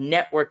lot of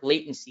network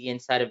latency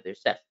inside of their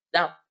session.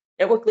 Now,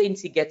 network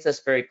latency gets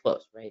us very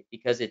close, right?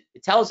 Because it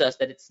tells us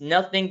that it's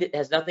nothing that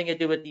has nothing to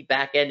do with the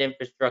backend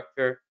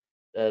infrastructure,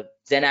 the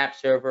Zen app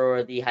server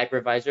or the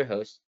hypervisor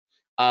host.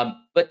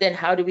 But then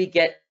how do we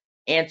get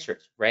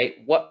answers, right?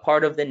 What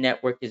part of the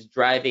network is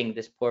driving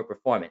this poor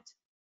performance?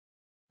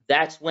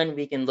 That's when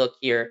we can look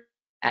here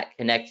at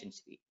connection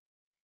speed.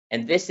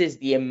 And this is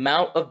the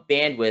amount of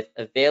bandwidth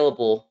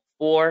available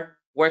for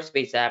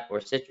Workspace app or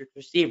Citrix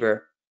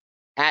receiver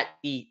at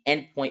the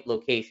endpoint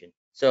location.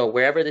 So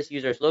wherever this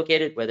user is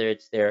located, whether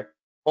it's their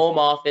home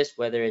office,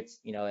 whether it's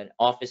an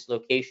office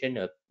location,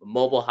 a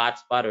mobile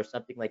hotspot or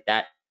something like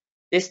that,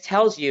 this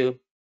tells you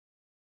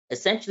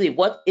essentially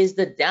what is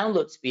the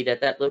download speed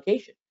at that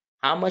location.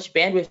 How much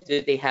bandwidth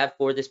do they have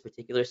for this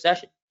particular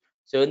session?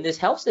 So in this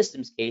health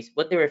systems case,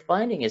 what they were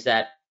finding is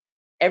that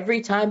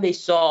every time they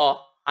saw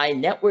high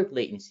network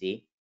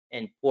latency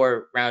and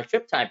poor round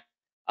trip time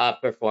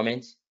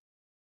performance,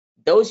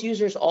 those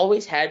users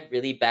always had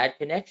really bad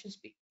connection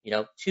speed,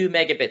 2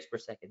 megabits per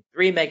second,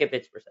 3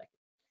 megabits per second.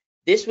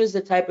 This was the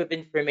type of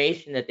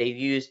information that they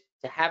used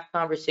to have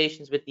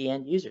conversations with the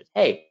end users.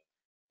 Hey,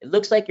 it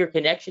looks like your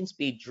connection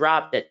speed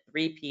dropped at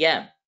 3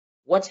 p.m.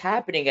 What's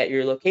happening at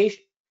your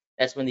location?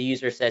 That's when the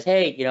user says,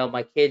 hey,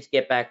 my kids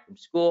get back from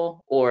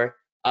school, or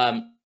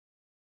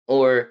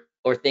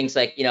things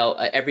like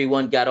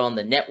everyone got on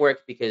the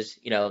network because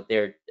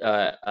they're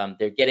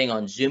getting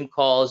on Zoom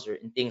calls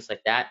and things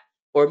like that.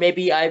 Or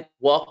maybe I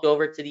walked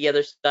over to the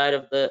other side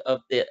of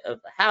the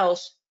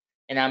house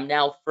and I'm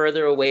now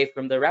further away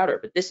from the router.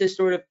 But this is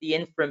sort of the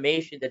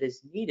information that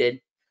is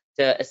needed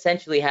to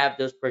essentially have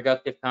those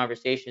productive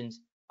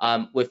conversations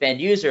with end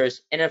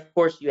users. And of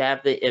course, you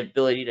have the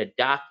ability to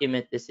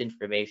document this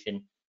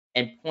information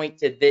and point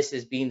to this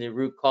as being the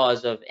root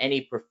cause of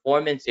any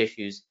performance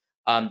issues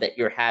that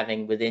you're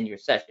having within your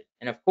session.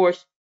 And of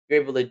course,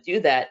 you're able to do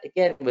that,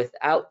 again,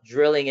 without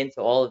drilling into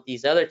all of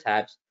these other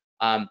tabs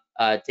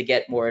to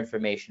get more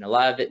information. A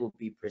lot of it will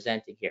be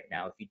presented here.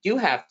 Now, if you do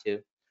have to,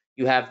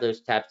 you have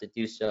those tabs to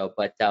do so.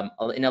 But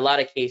in a lot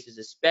of cases,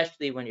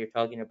 especially when you're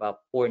talking about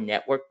poor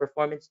network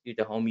performance due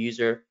to home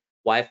user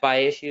Wi-Fi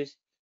issues,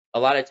 a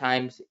lot of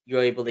times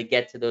you're able to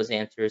get to those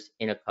answers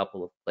in a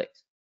couple of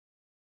clicks.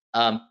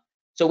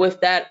 So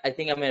with that, I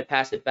think I'm going to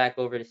pass it back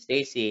over to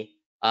Stacy,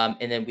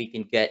 and then we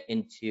can get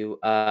into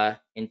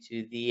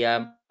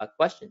the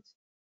questions.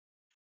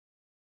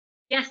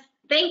 Yes,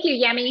 thank you,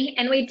 Yemi.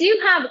 And we do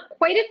have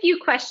quite a few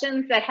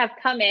questions that have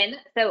come in.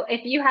 So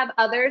if you have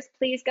others,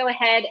 please go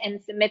ahead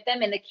and submit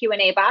them in the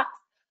Q&A box.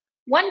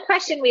 One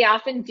question we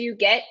often do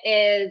get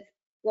is,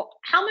 well,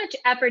 how much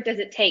effort does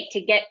it take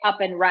to get up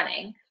and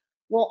running?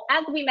 Well,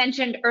 as we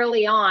mentioned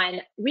early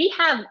on, we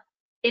have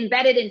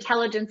embedded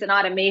intelligence and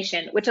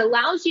automation, which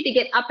allows you to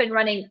get up and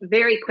running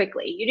very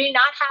quickly. You do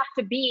not have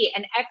to be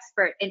an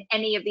expert in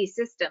any of these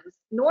systems,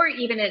 nor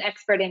even an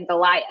expert in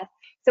Goliath.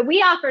 So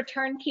we offer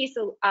turnkey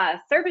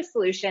service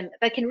solution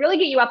that can really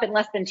get you up in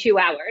less than 2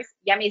 hours.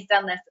 Yemi's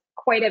done this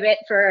quite a bit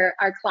for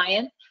our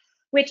clients,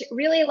 which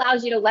really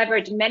allows you to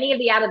leverage many of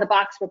the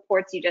out-of-the-box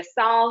reports you just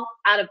saw,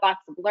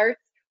 out-of-box alerts.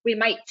 We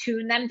might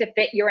tune them to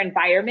fit your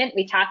environment.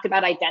 We talked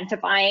about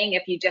identifying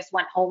if you just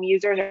want home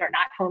users or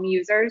not home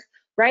users,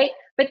 right?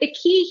 But the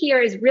key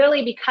here is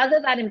really, because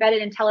of that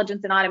embedded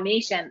intelligence and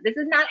automation, this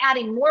is not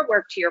adding more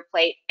work to your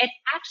plate. It's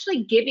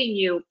actually giving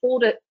you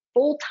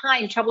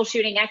full-time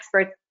troubleshooting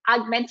experts,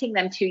 augmenting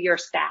them to your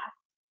staff.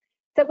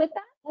 So with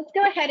that, let's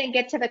go ahead and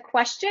get to the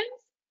questions.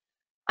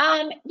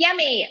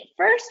 Yemi,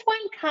 first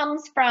one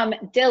comes from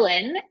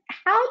Dylan.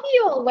 How do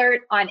you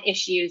alert on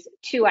issues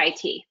to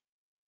IT?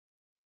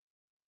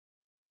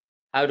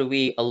 How do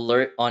we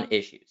alert on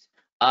issues?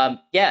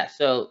 Yeah,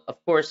 so of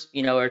course,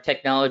 our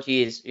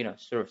technology is,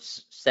 sort of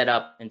set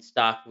up and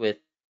stocked with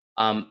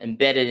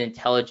embedded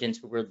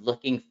intelligence where we're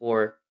looking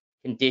for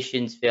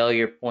conditions,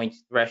 failure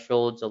points,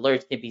 thresholds.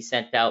 Alerts can be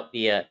sent out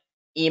via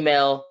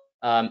email,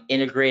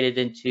 integrated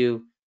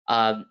into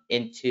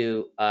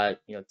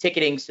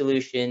ticketing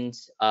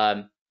solutions,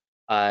 and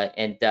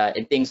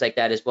things like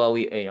that as well.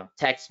 We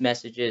text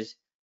messages.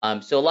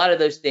 So a lot of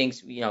those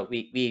things, we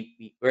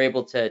were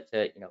able to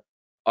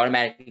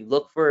automatically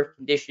look for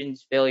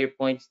conditions, failure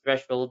points,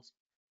 thresholds,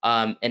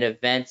 and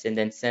events, and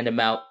then send them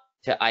out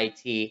to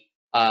IT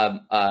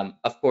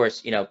of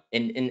course,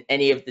 in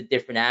any of the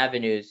different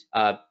avenues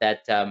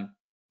that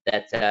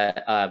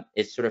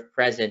is sort of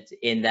present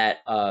in that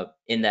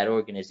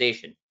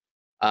organization.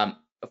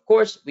 Of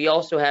course, we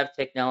also have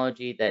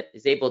technology that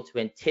is able to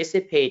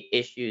anticipate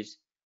issues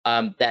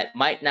that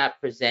might not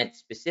present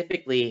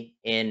specifically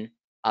in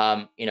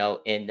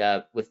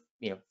with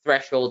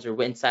thresholds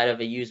or inside of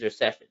a user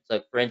session.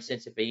 So, for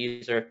instance, if a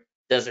user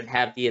doesn't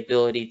have the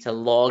ability to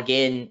log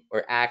in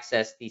or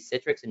access the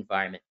Citrix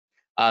environment,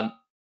 um,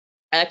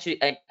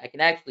 actually, I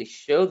can actually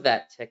show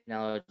that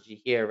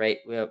technology here, right?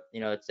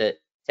 It's a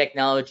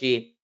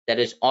technology that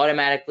is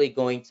automatically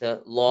going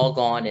to log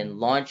on and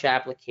launch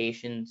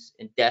applications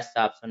and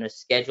desktops on a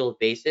scheduled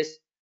basis.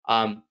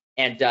 And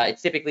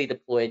it's typically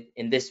deployed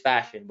in this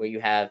fashion, where you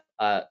have,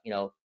 a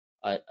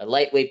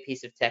lightweight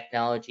piece of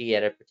technology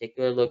at a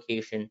particular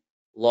location,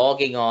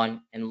 logging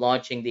on and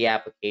launching the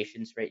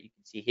applications, right? You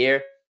can see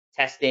here,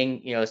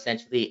 testing,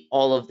 essentially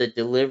all of the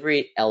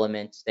delivery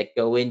elements that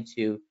go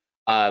into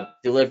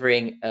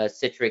delivering a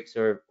Citrix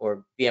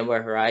or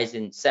VMware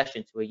Horizon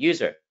session to a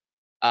user.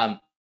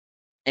 Um,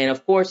 and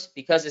of course,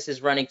 because this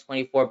is running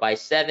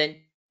 24/7,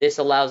 this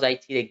allows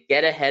IT to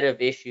get ahead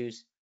of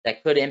issues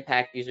that could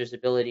impact users'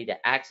 ability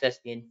to access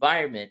the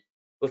environment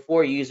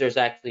before users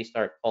actually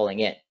start calling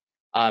in.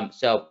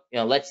 So,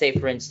 let's say,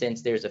 for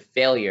instance, there's a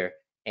failure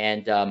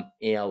and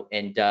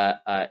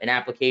an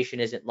application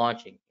isn't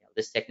launching.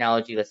 This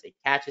technology, let's say,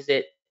 catches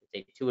it, let's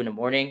say 2 in the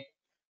morning.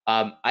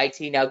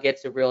 IT now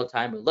gets a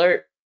real-time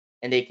alert,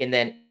 and they can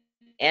then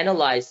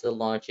analyze the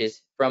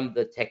launches from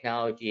the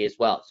technology as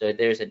well. So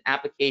there's an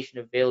application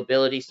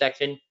availability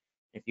section.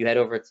 If you head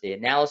over to the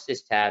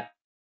analysis tab,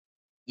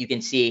 you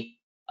can see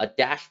a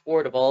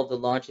dashboard of all of the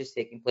launches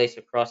taking place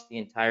across the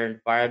entire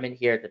environment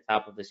here at the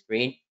top of the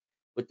screen,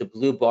 with the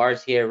blue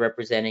bars here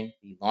representing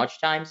the launch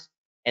times.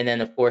 And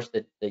then, of course,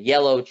 the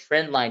yellow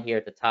trend line here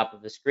at the top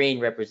of the screen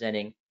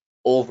representing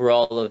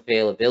overall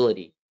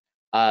availability.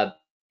 Uh,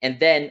 and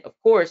then, of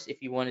course,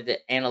 if you wanted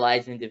to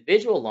analyze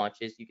individual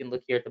launches, you can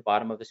look here at the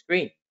bottom of the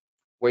screen,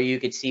 where you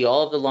could see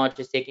all of the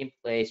launches taking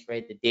place,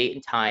 right? The date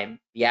and time,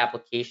 the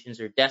applications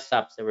or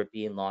desktops that were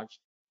being launched,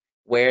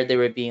 where they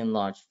were being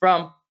launched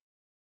from,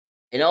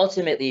 and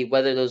ultimately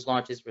whether those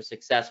launches were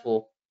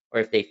successful or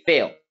if they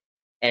failed.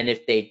 And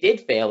if they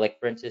did fail, like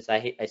for instance,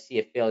 I see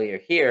a failure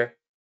here,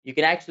 you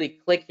can actually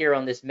click here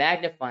on this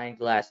magnifying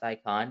glass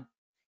icon,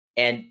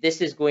 and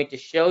this is going to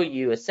show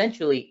you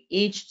essentially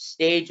each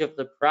stage of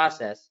the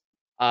process,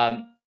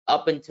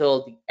 up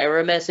until the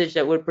error message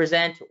that would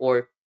present,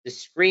 or the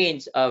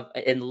screens of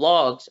and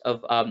logs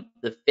of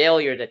the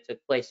failure that took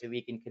place, so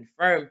we can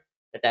confirm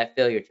that that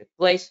failure took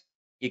place.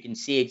 You can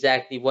see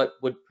exactly what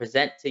would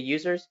present to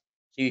users,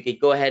 so you could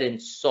go ahead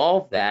and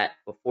solve that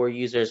before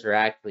users are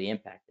actually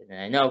impacted. And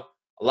I know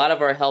a lot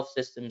of our health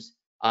systems,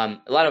 a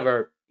lot of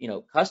our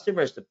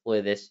customers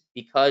deploy this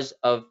because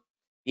of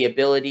the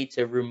ability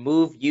to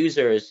remove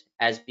users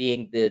as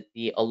being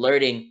the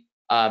alerting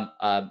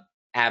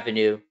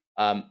avenue,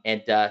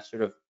 and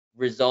sort of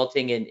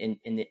resulting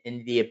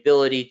in the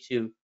ability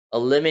to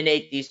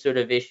eliminate these sort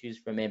of issues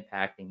from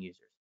impacting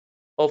users.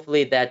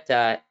 Hopefully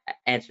that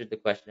answered the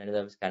question. I know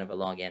that was kind of a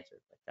long answer,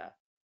 but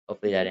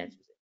hopefully that answers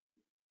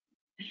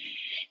it.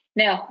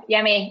 No,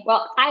 yummy.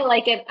 Well, I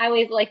like it. I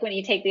always like when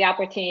you take the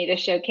opportunity to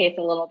showcase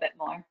a little bit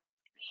more.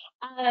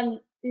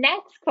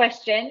 Next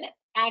question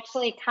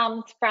actually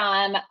comes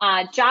from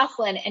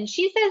Jocelyn, and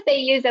she says they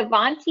use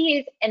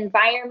Avanti's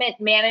environment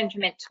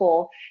management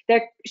tool.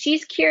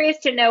 She's curious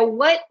to know,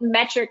 what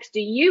metrics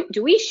do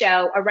we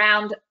show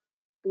around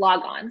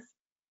logons?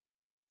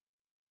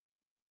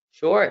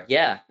 Sure.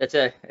 Yeah,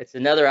 it's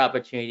another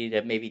opportunity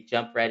to maybe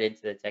jump right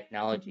into the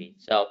technology.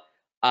 So,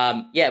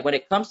 yeah, when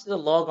it comes to the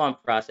logon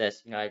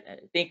process, I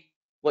think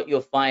what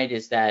you'll find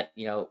is that,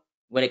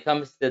 when it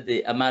comes to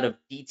the amount of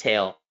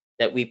detail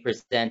that we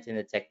present in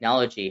the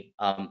technology,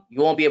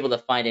 you won't be able to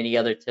find any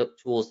other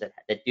tools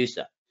that do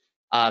so.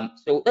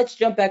 So let's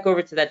jump back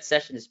over to that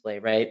session display,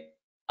 right?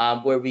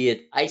 Where we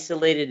had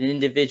isolated an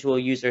individual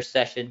user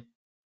session.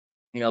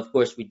 Of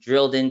course, we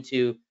drilled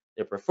into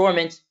their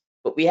performance,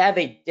 but we have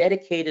a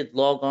dedicated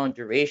logon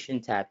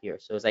duration tab here.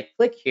 So as I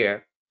click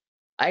here,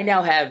 I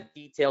now have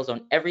details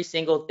on every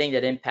single thing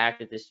that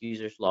impacted this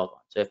user's logon.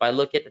 So if I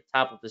look at the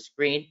top of the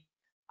screen,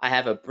 I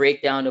have a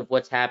breakdown of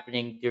what's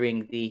happening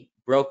during the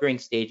brokering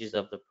stages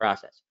of the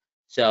process.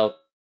 So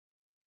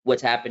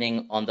what's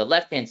happening on the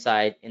left-hand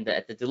side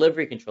at the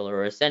delivery controller,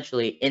 or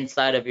essentially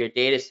inside of your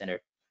data center,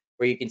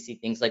 where you can see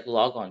things like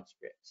logon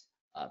scripts,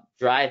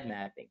 drive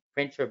mapping,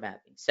 printer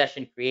mapping,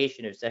 session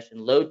creation or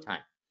session load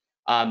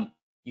time.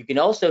 You can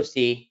also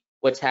see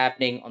what's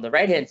happening on the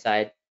right-hand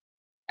side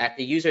at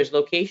the user's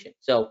location.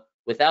 So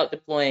without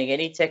deploying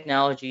any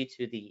technology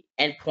to the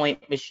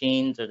endpoint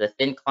machines or the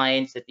thin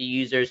clients that the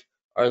users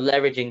are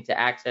leveraging to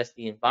access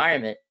the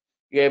environment,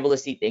 you're able to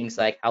see things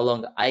like how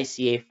long the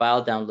ICA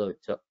file download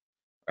took,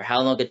 or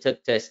how long it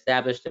took to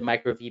establish the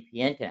micro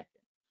VPN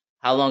connection,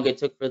 how long it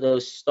took for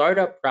those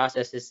startup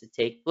processes to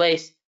take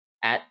place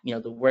at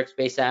the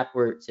workspace app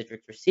or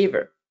Citrix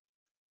receiver.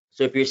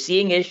 So if you're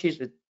seeing issues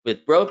with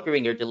with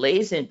brokering or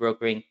delays in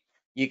brokering,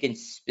 you can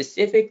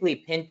specifically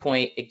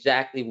pinpoint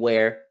exactly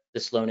where the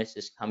slowness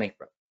is coming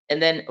from.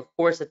 And then, of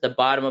course, at the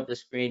bottom of the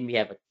screen, we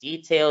have a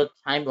detailed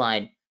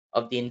timeline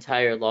of the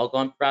entire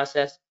logon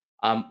process,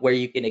 where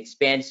you can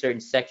expand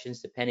certain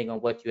sections depending on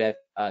what you have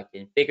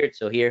configured.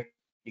 So here,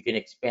 you can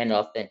expand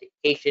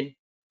authentication,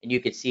 and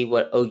you can see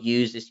what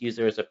OUs this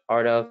user is a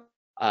part of,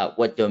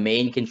 what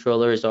domain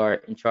controllers are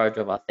in charge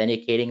of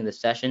authenticating the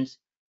sessions.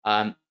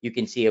 You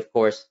can see, of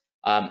course,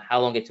 how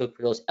long it took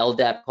for those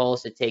LDAP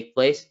calls to take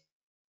place.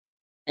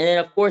 And then,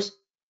 of course,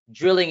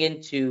 drilling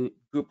into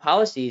group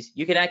policies,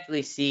 you can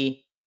actually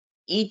see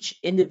each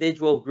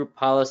individual group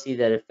policy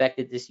that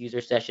affected this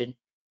user session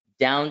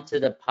down to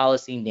the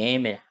policy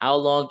name and how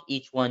long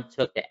each one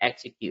took to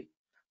execute.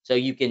 So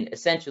you can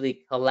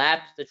essentially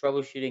collapse the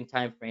troubleshooting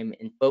time frame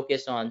and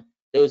focus on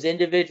those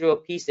individual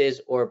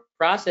pieces or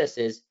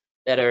processes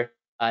that are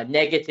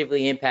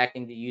negatively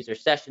impacting the user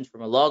sessions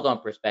from a logon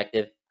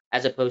perspective,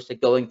 as opposed to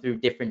going through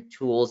different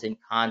tools and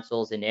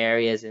consoles and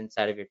areas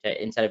inside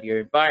of your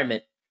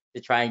environment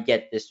to try and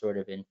get this sort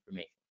of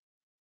information.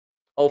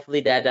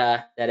 Hopefully that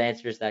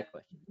answers that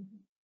question.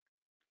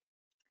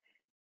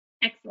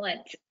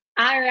 Excellent.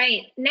 All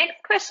right.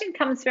 Next question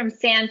comes from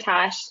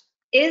Santosh.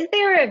 Is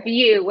there a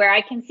view where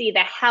I can see the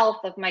health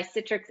of my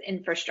Citrix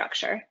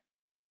infrastructure?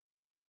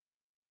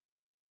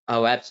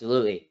 Oh,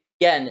 absolutely.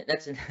 Yeah, and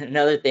that's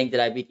another thing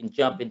that we can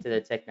jump into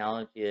the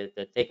technology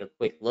to take a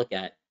quick look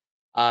at.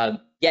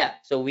 Yeah,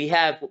 so we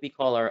have what we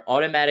call our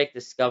automatic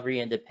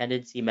discovery and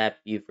dependency map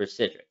view for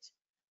Citrix.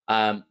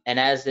 And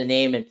as the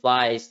name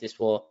implies, this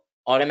will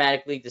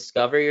automatically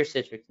discover your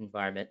Citrix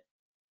environment,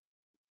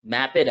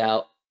 map it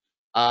out.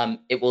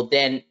 It will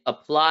then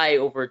apply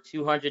over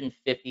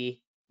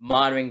 250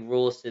 monitoring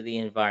rules to the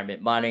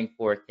environment, monitoring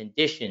for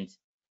conditions,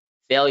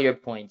 failure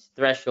points,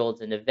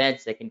 thresholds, and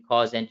events that can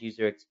cause end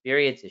user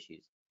experience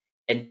issues.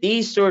 And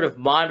these sort of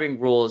monitoring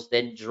rules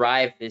then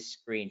drive this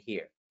screen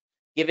here,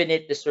 giving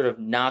it this sort of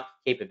knock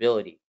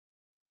capability.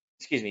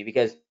 Excuse me,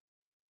 because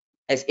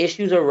as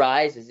issues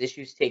arise, as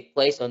issues take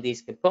place on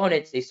these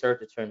components, they start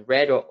to turn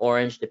red or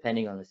orange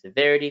depending on the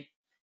severity.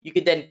 You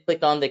can then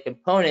click on the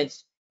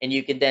components and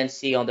you can then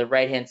see on the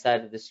right-hand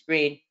side of the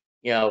screen,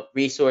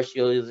 resource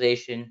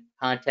utilization,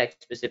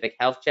 context-specific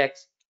health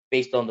checks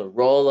based on the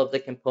role of the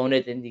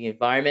component in the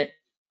environment,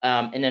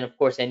 and then, of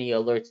course, any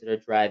alerts that are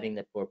driving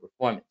the poor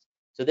performance.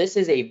 So this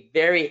is a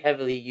very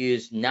heavily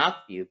used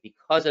knock view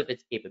because of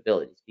its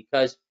capabilities,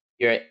 because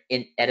you're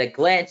at a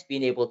glance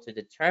being able to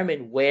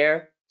determine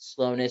where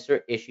slowness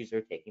or issues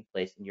are taking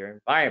place in your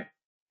environment.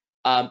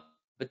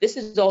 But this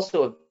is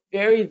also a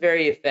very,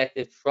 very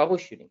effective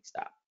troubleshooting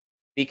stop,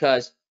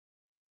 because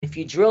if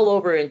you drill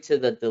over into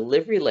the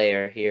delivery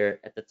layer here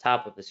at the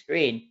top of the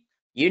screen,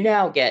 you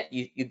now get,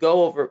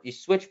 you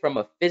switch from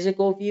a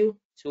physical view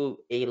to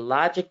a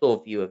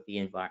logical view of the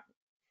environment,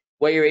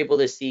 where you're able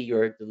to see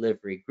your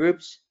delivery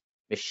groups,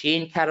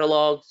 machine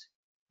catalogs,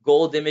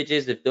 gold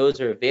images if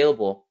those are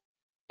available.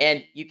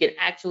 And you can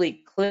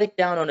actually click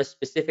down on a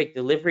specific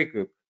delivery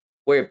group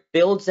where it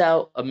builds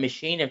out a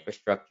machine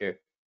infrastructure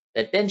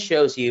that then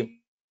shows you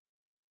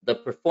the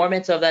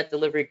performance of that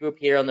delivery group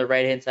here on the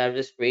right-hand side of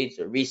the screen.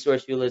 So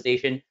resource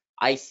utilization,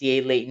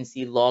 ICA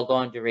latency,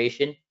 logon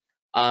duration,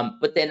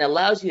 but then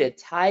allows you to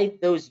tie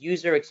those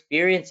user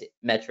experience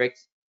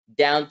metrics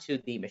down to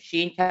the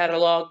machine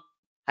catalog,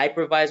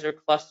 hypervisor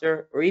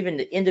cluster, or even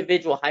the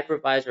individual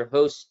hypervisor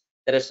hosts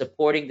that are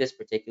supporting this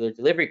particular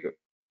delivery group.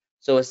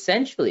 So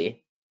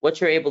essentially, what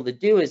you're able to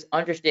do is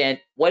understand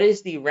what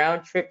is the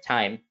round trip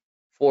time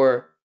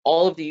for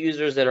all of the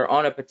users that are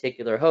on a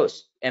particular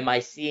host. Am I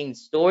seeing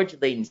storage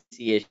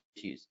latency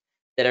issues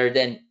that are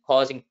then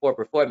causing poor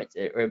performance?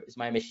 Or is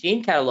my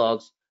machine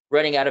catalogs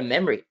running out of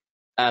memory?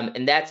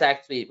 And that's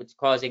actually what's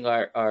causing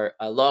our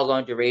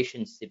logon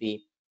durations to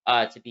be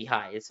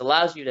high. This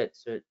allows you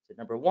to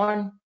number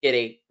one, get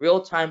a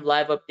real-time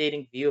live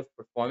updating view of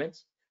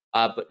performance.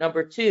 But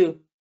number two,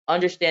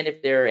 understand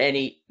if there are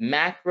any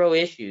macro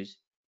issues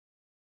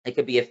that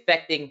could be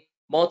affecting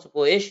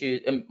multiple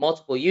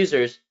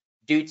users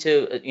due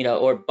to,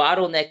 or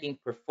bottlenecking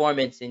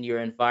performance in your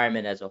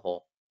environment as a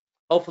whole.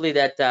 Hopefully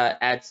that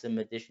adds some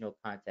additional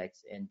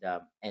context and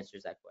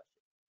answers that question.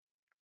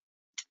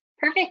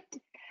 Perfect.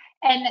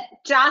 And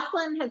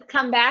Jocelyn has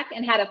come back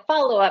and had a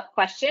follow-up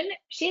question.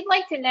 She'd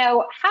like to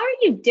know, how are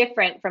you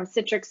different from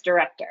Citrix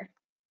Director?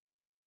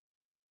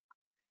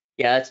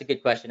 Yeah, that's a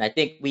good question. I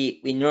think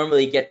we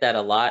normally get that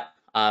a lot.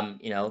 How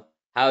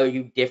are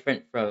you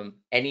different from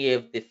any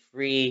of the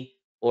free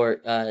or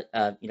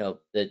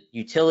the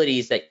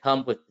utilities that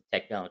come with the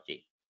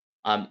technology?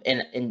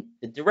 And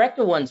the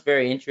director one's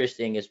very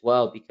interesting as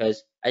well,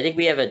 because I think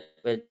we have a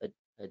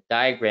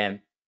diagram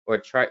or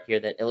a chart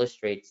here that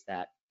illustrates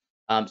that.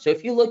 So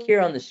if you look here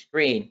on the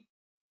screen,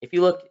 if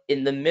you look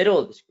in the middle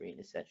of the screen,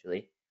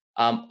 essentially,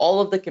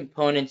 all of the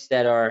components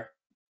that are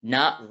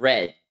not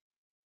red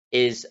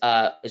is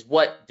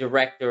what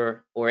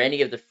director or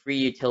any of the free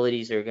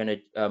utilities are going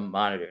to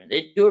monitor. And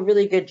they do a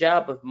really good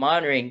job of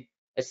monitoring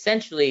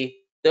essentially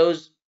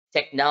those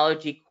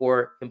technology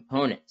core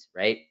components,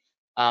 right?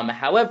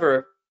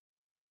 However,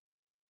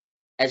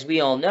 as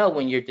we all know,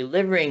 when you're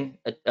delivering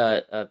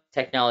a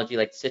technology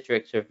like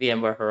Citrix or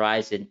VMware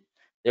Horizon,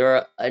 there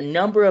are a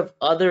number of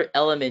other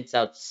elements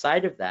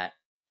outside of that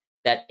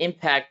that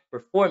impact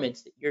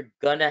performance that you're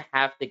gonna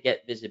have to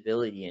get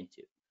visibility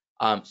into.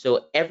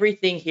 So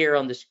everything here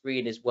on the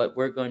screen is what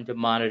we're going to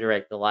monitor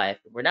at Goliath.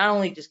 We're not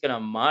only just gonna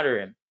monitor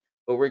him,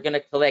 but we're gonna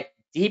collect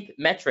deep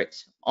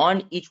metrics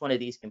on each one of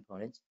these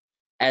components,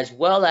 as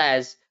well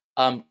as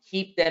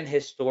keep them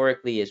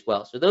historically as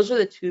well. So those are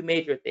the two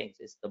major things.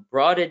 It's the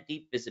broad and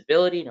deep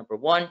visibility, number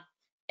one,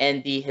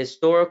 and the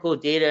historical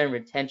data and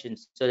retention,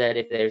 so that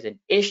if there's an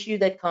issue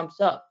that comes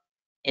up,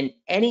 and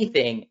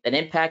anything that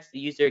impacts the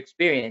user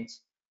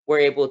experience, we're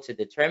able to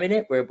determine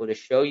it. We're able to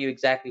show you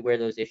exactly where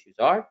those issues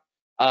are.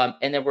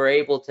 And then we're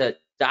able to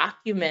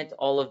document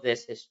all of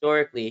this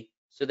historically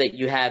so that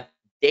you have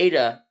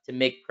data to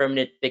make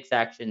permanent fix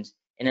actions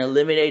and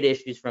eliminate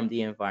issues from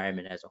the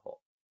environment as a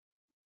whole.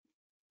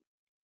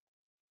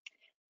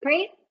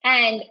 Great.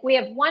 And we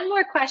have one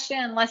more question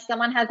unless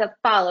someone has a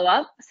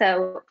follow-up.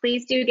 So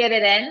please do get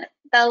it in.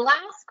 The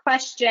last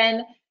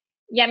question,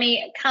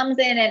 Yemi, comes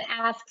in and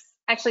asks,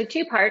 actually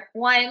two-part.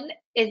 One,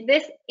 is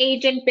this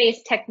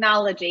agent-based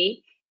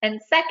technology? And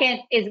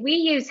second, is we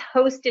use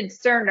hosted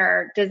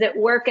Cerner, does it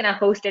work in a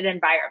hosted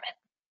environment?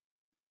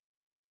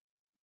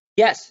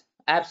 Yes,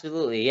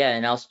 absolutely. Yeah,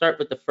 and I'll start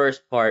with the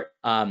first part.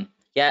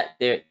 Yeah,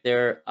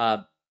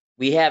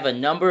 we have a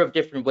number of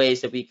different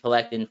ways that we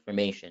collect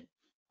information.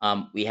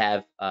 We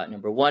have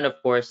number one, of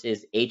course,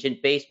 is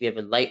agent-based. We have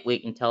a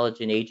lightweight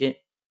intelligent agent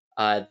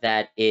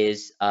that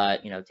is,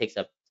 takes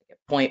up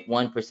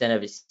 0.1%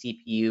 of a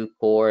CPU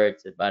core.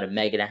 It's about 1.5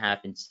 meg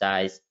in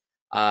size,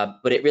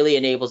 but it really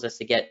enables us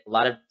to get a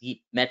lot of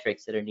deep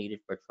metrics that are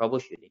needed for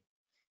troubleshooting.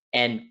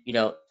 And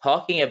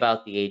talking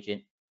about the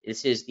agent,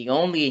 this is the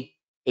only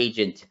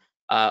agent,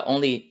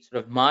 only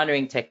sort of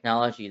monitoring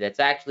technology that's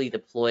actually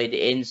deployed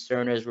in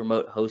Cerner's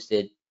remote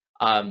hosted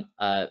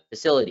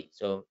facility,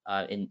 so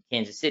in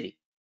Kansas City.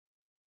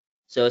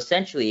 So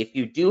essentially, if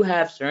you do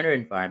have Cerner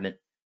environment,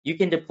 you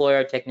can deploy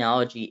our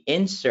technology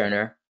in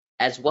Cerner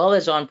as well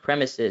as on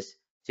premises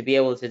to be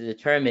able to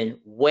determine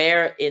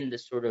where in the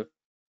sort of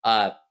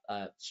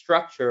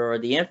structure or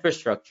the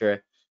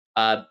infrastructure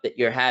that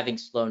you're having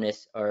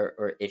slowness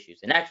or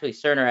issues. And actually,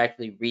 Cerner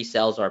actually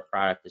resells our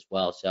product as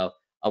well. So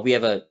we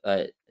have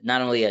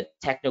not only a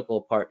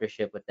technical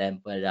partnership with them,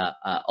 but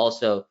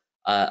also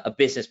a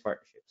business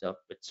partnership. So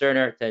with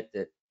Cerner,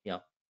 to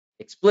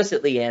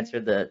explicitly answer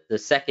the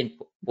second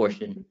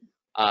portion,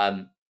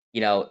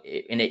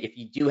 if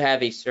you do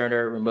have a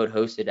Cerner remote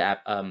hosted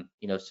app,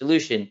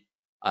 solution,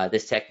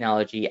 this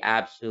technology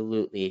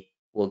absolutely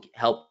will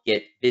help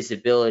get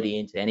visibility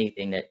into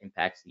anything that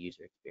impacts the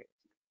user experience.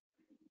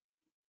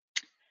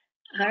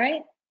 All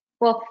right.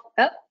 Well,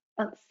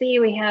 let's see.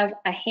 We have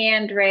a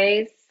hand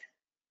raised.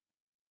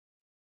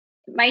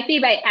 It might be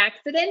by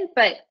accident,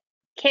 but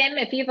Kim,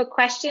 if you have a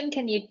question,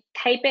 can you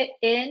type it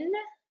in?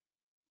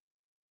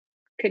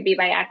 Could be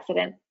by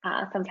accident.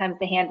 Sometimes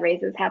the hand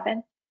raises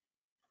happen.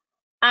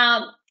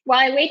 While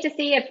I wait to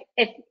see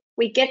if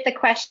we get the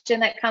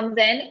question that comes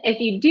in, if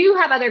you do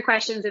have other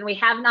questions and we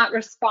have not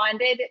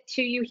responded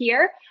to you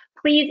here,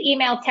 please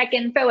email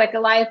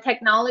techinfo@Goliath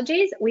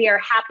Technologies. We are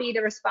happy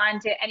to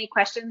respond to any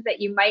questions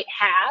that you might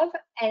have.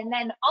 And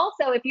then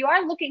also, if you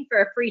are looking for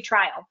a free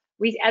trial,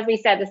 as we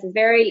said, this is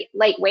very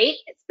lightweight.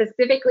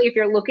 Specifically, if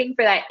you're looking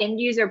for that end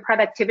user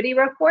productivity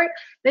report,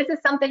 this is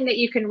something that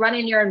you can run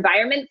in your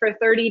environment for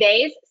 30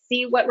 days,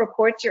 see what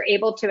reports you're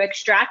able to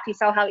extract. You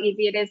saw how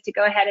easy it is to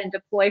go ahead and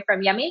deploy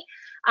from Yemi.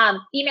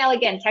 Email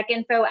again,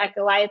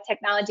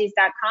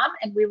 techinfo@goliathtechnologies.com,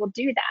 and we will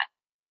do that.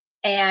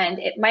 And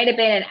it might have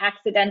been an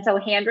accidental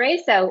hand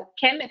raise. So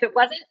Kim, if it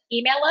wasn't,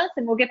 email us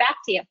and we'll get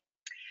back to you.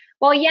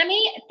 Well, Yemi,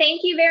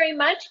 thank you very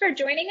much for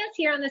joining us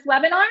here on this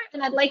webinar.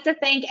 And I'd like to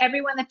thank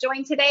everyone that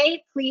joined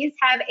today. Please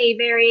have a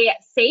very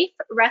safe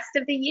rest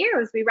of the year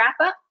as we wrap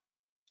up.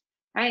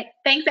 All right.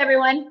 Thanks,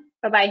 everyone.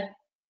 Bye-bye.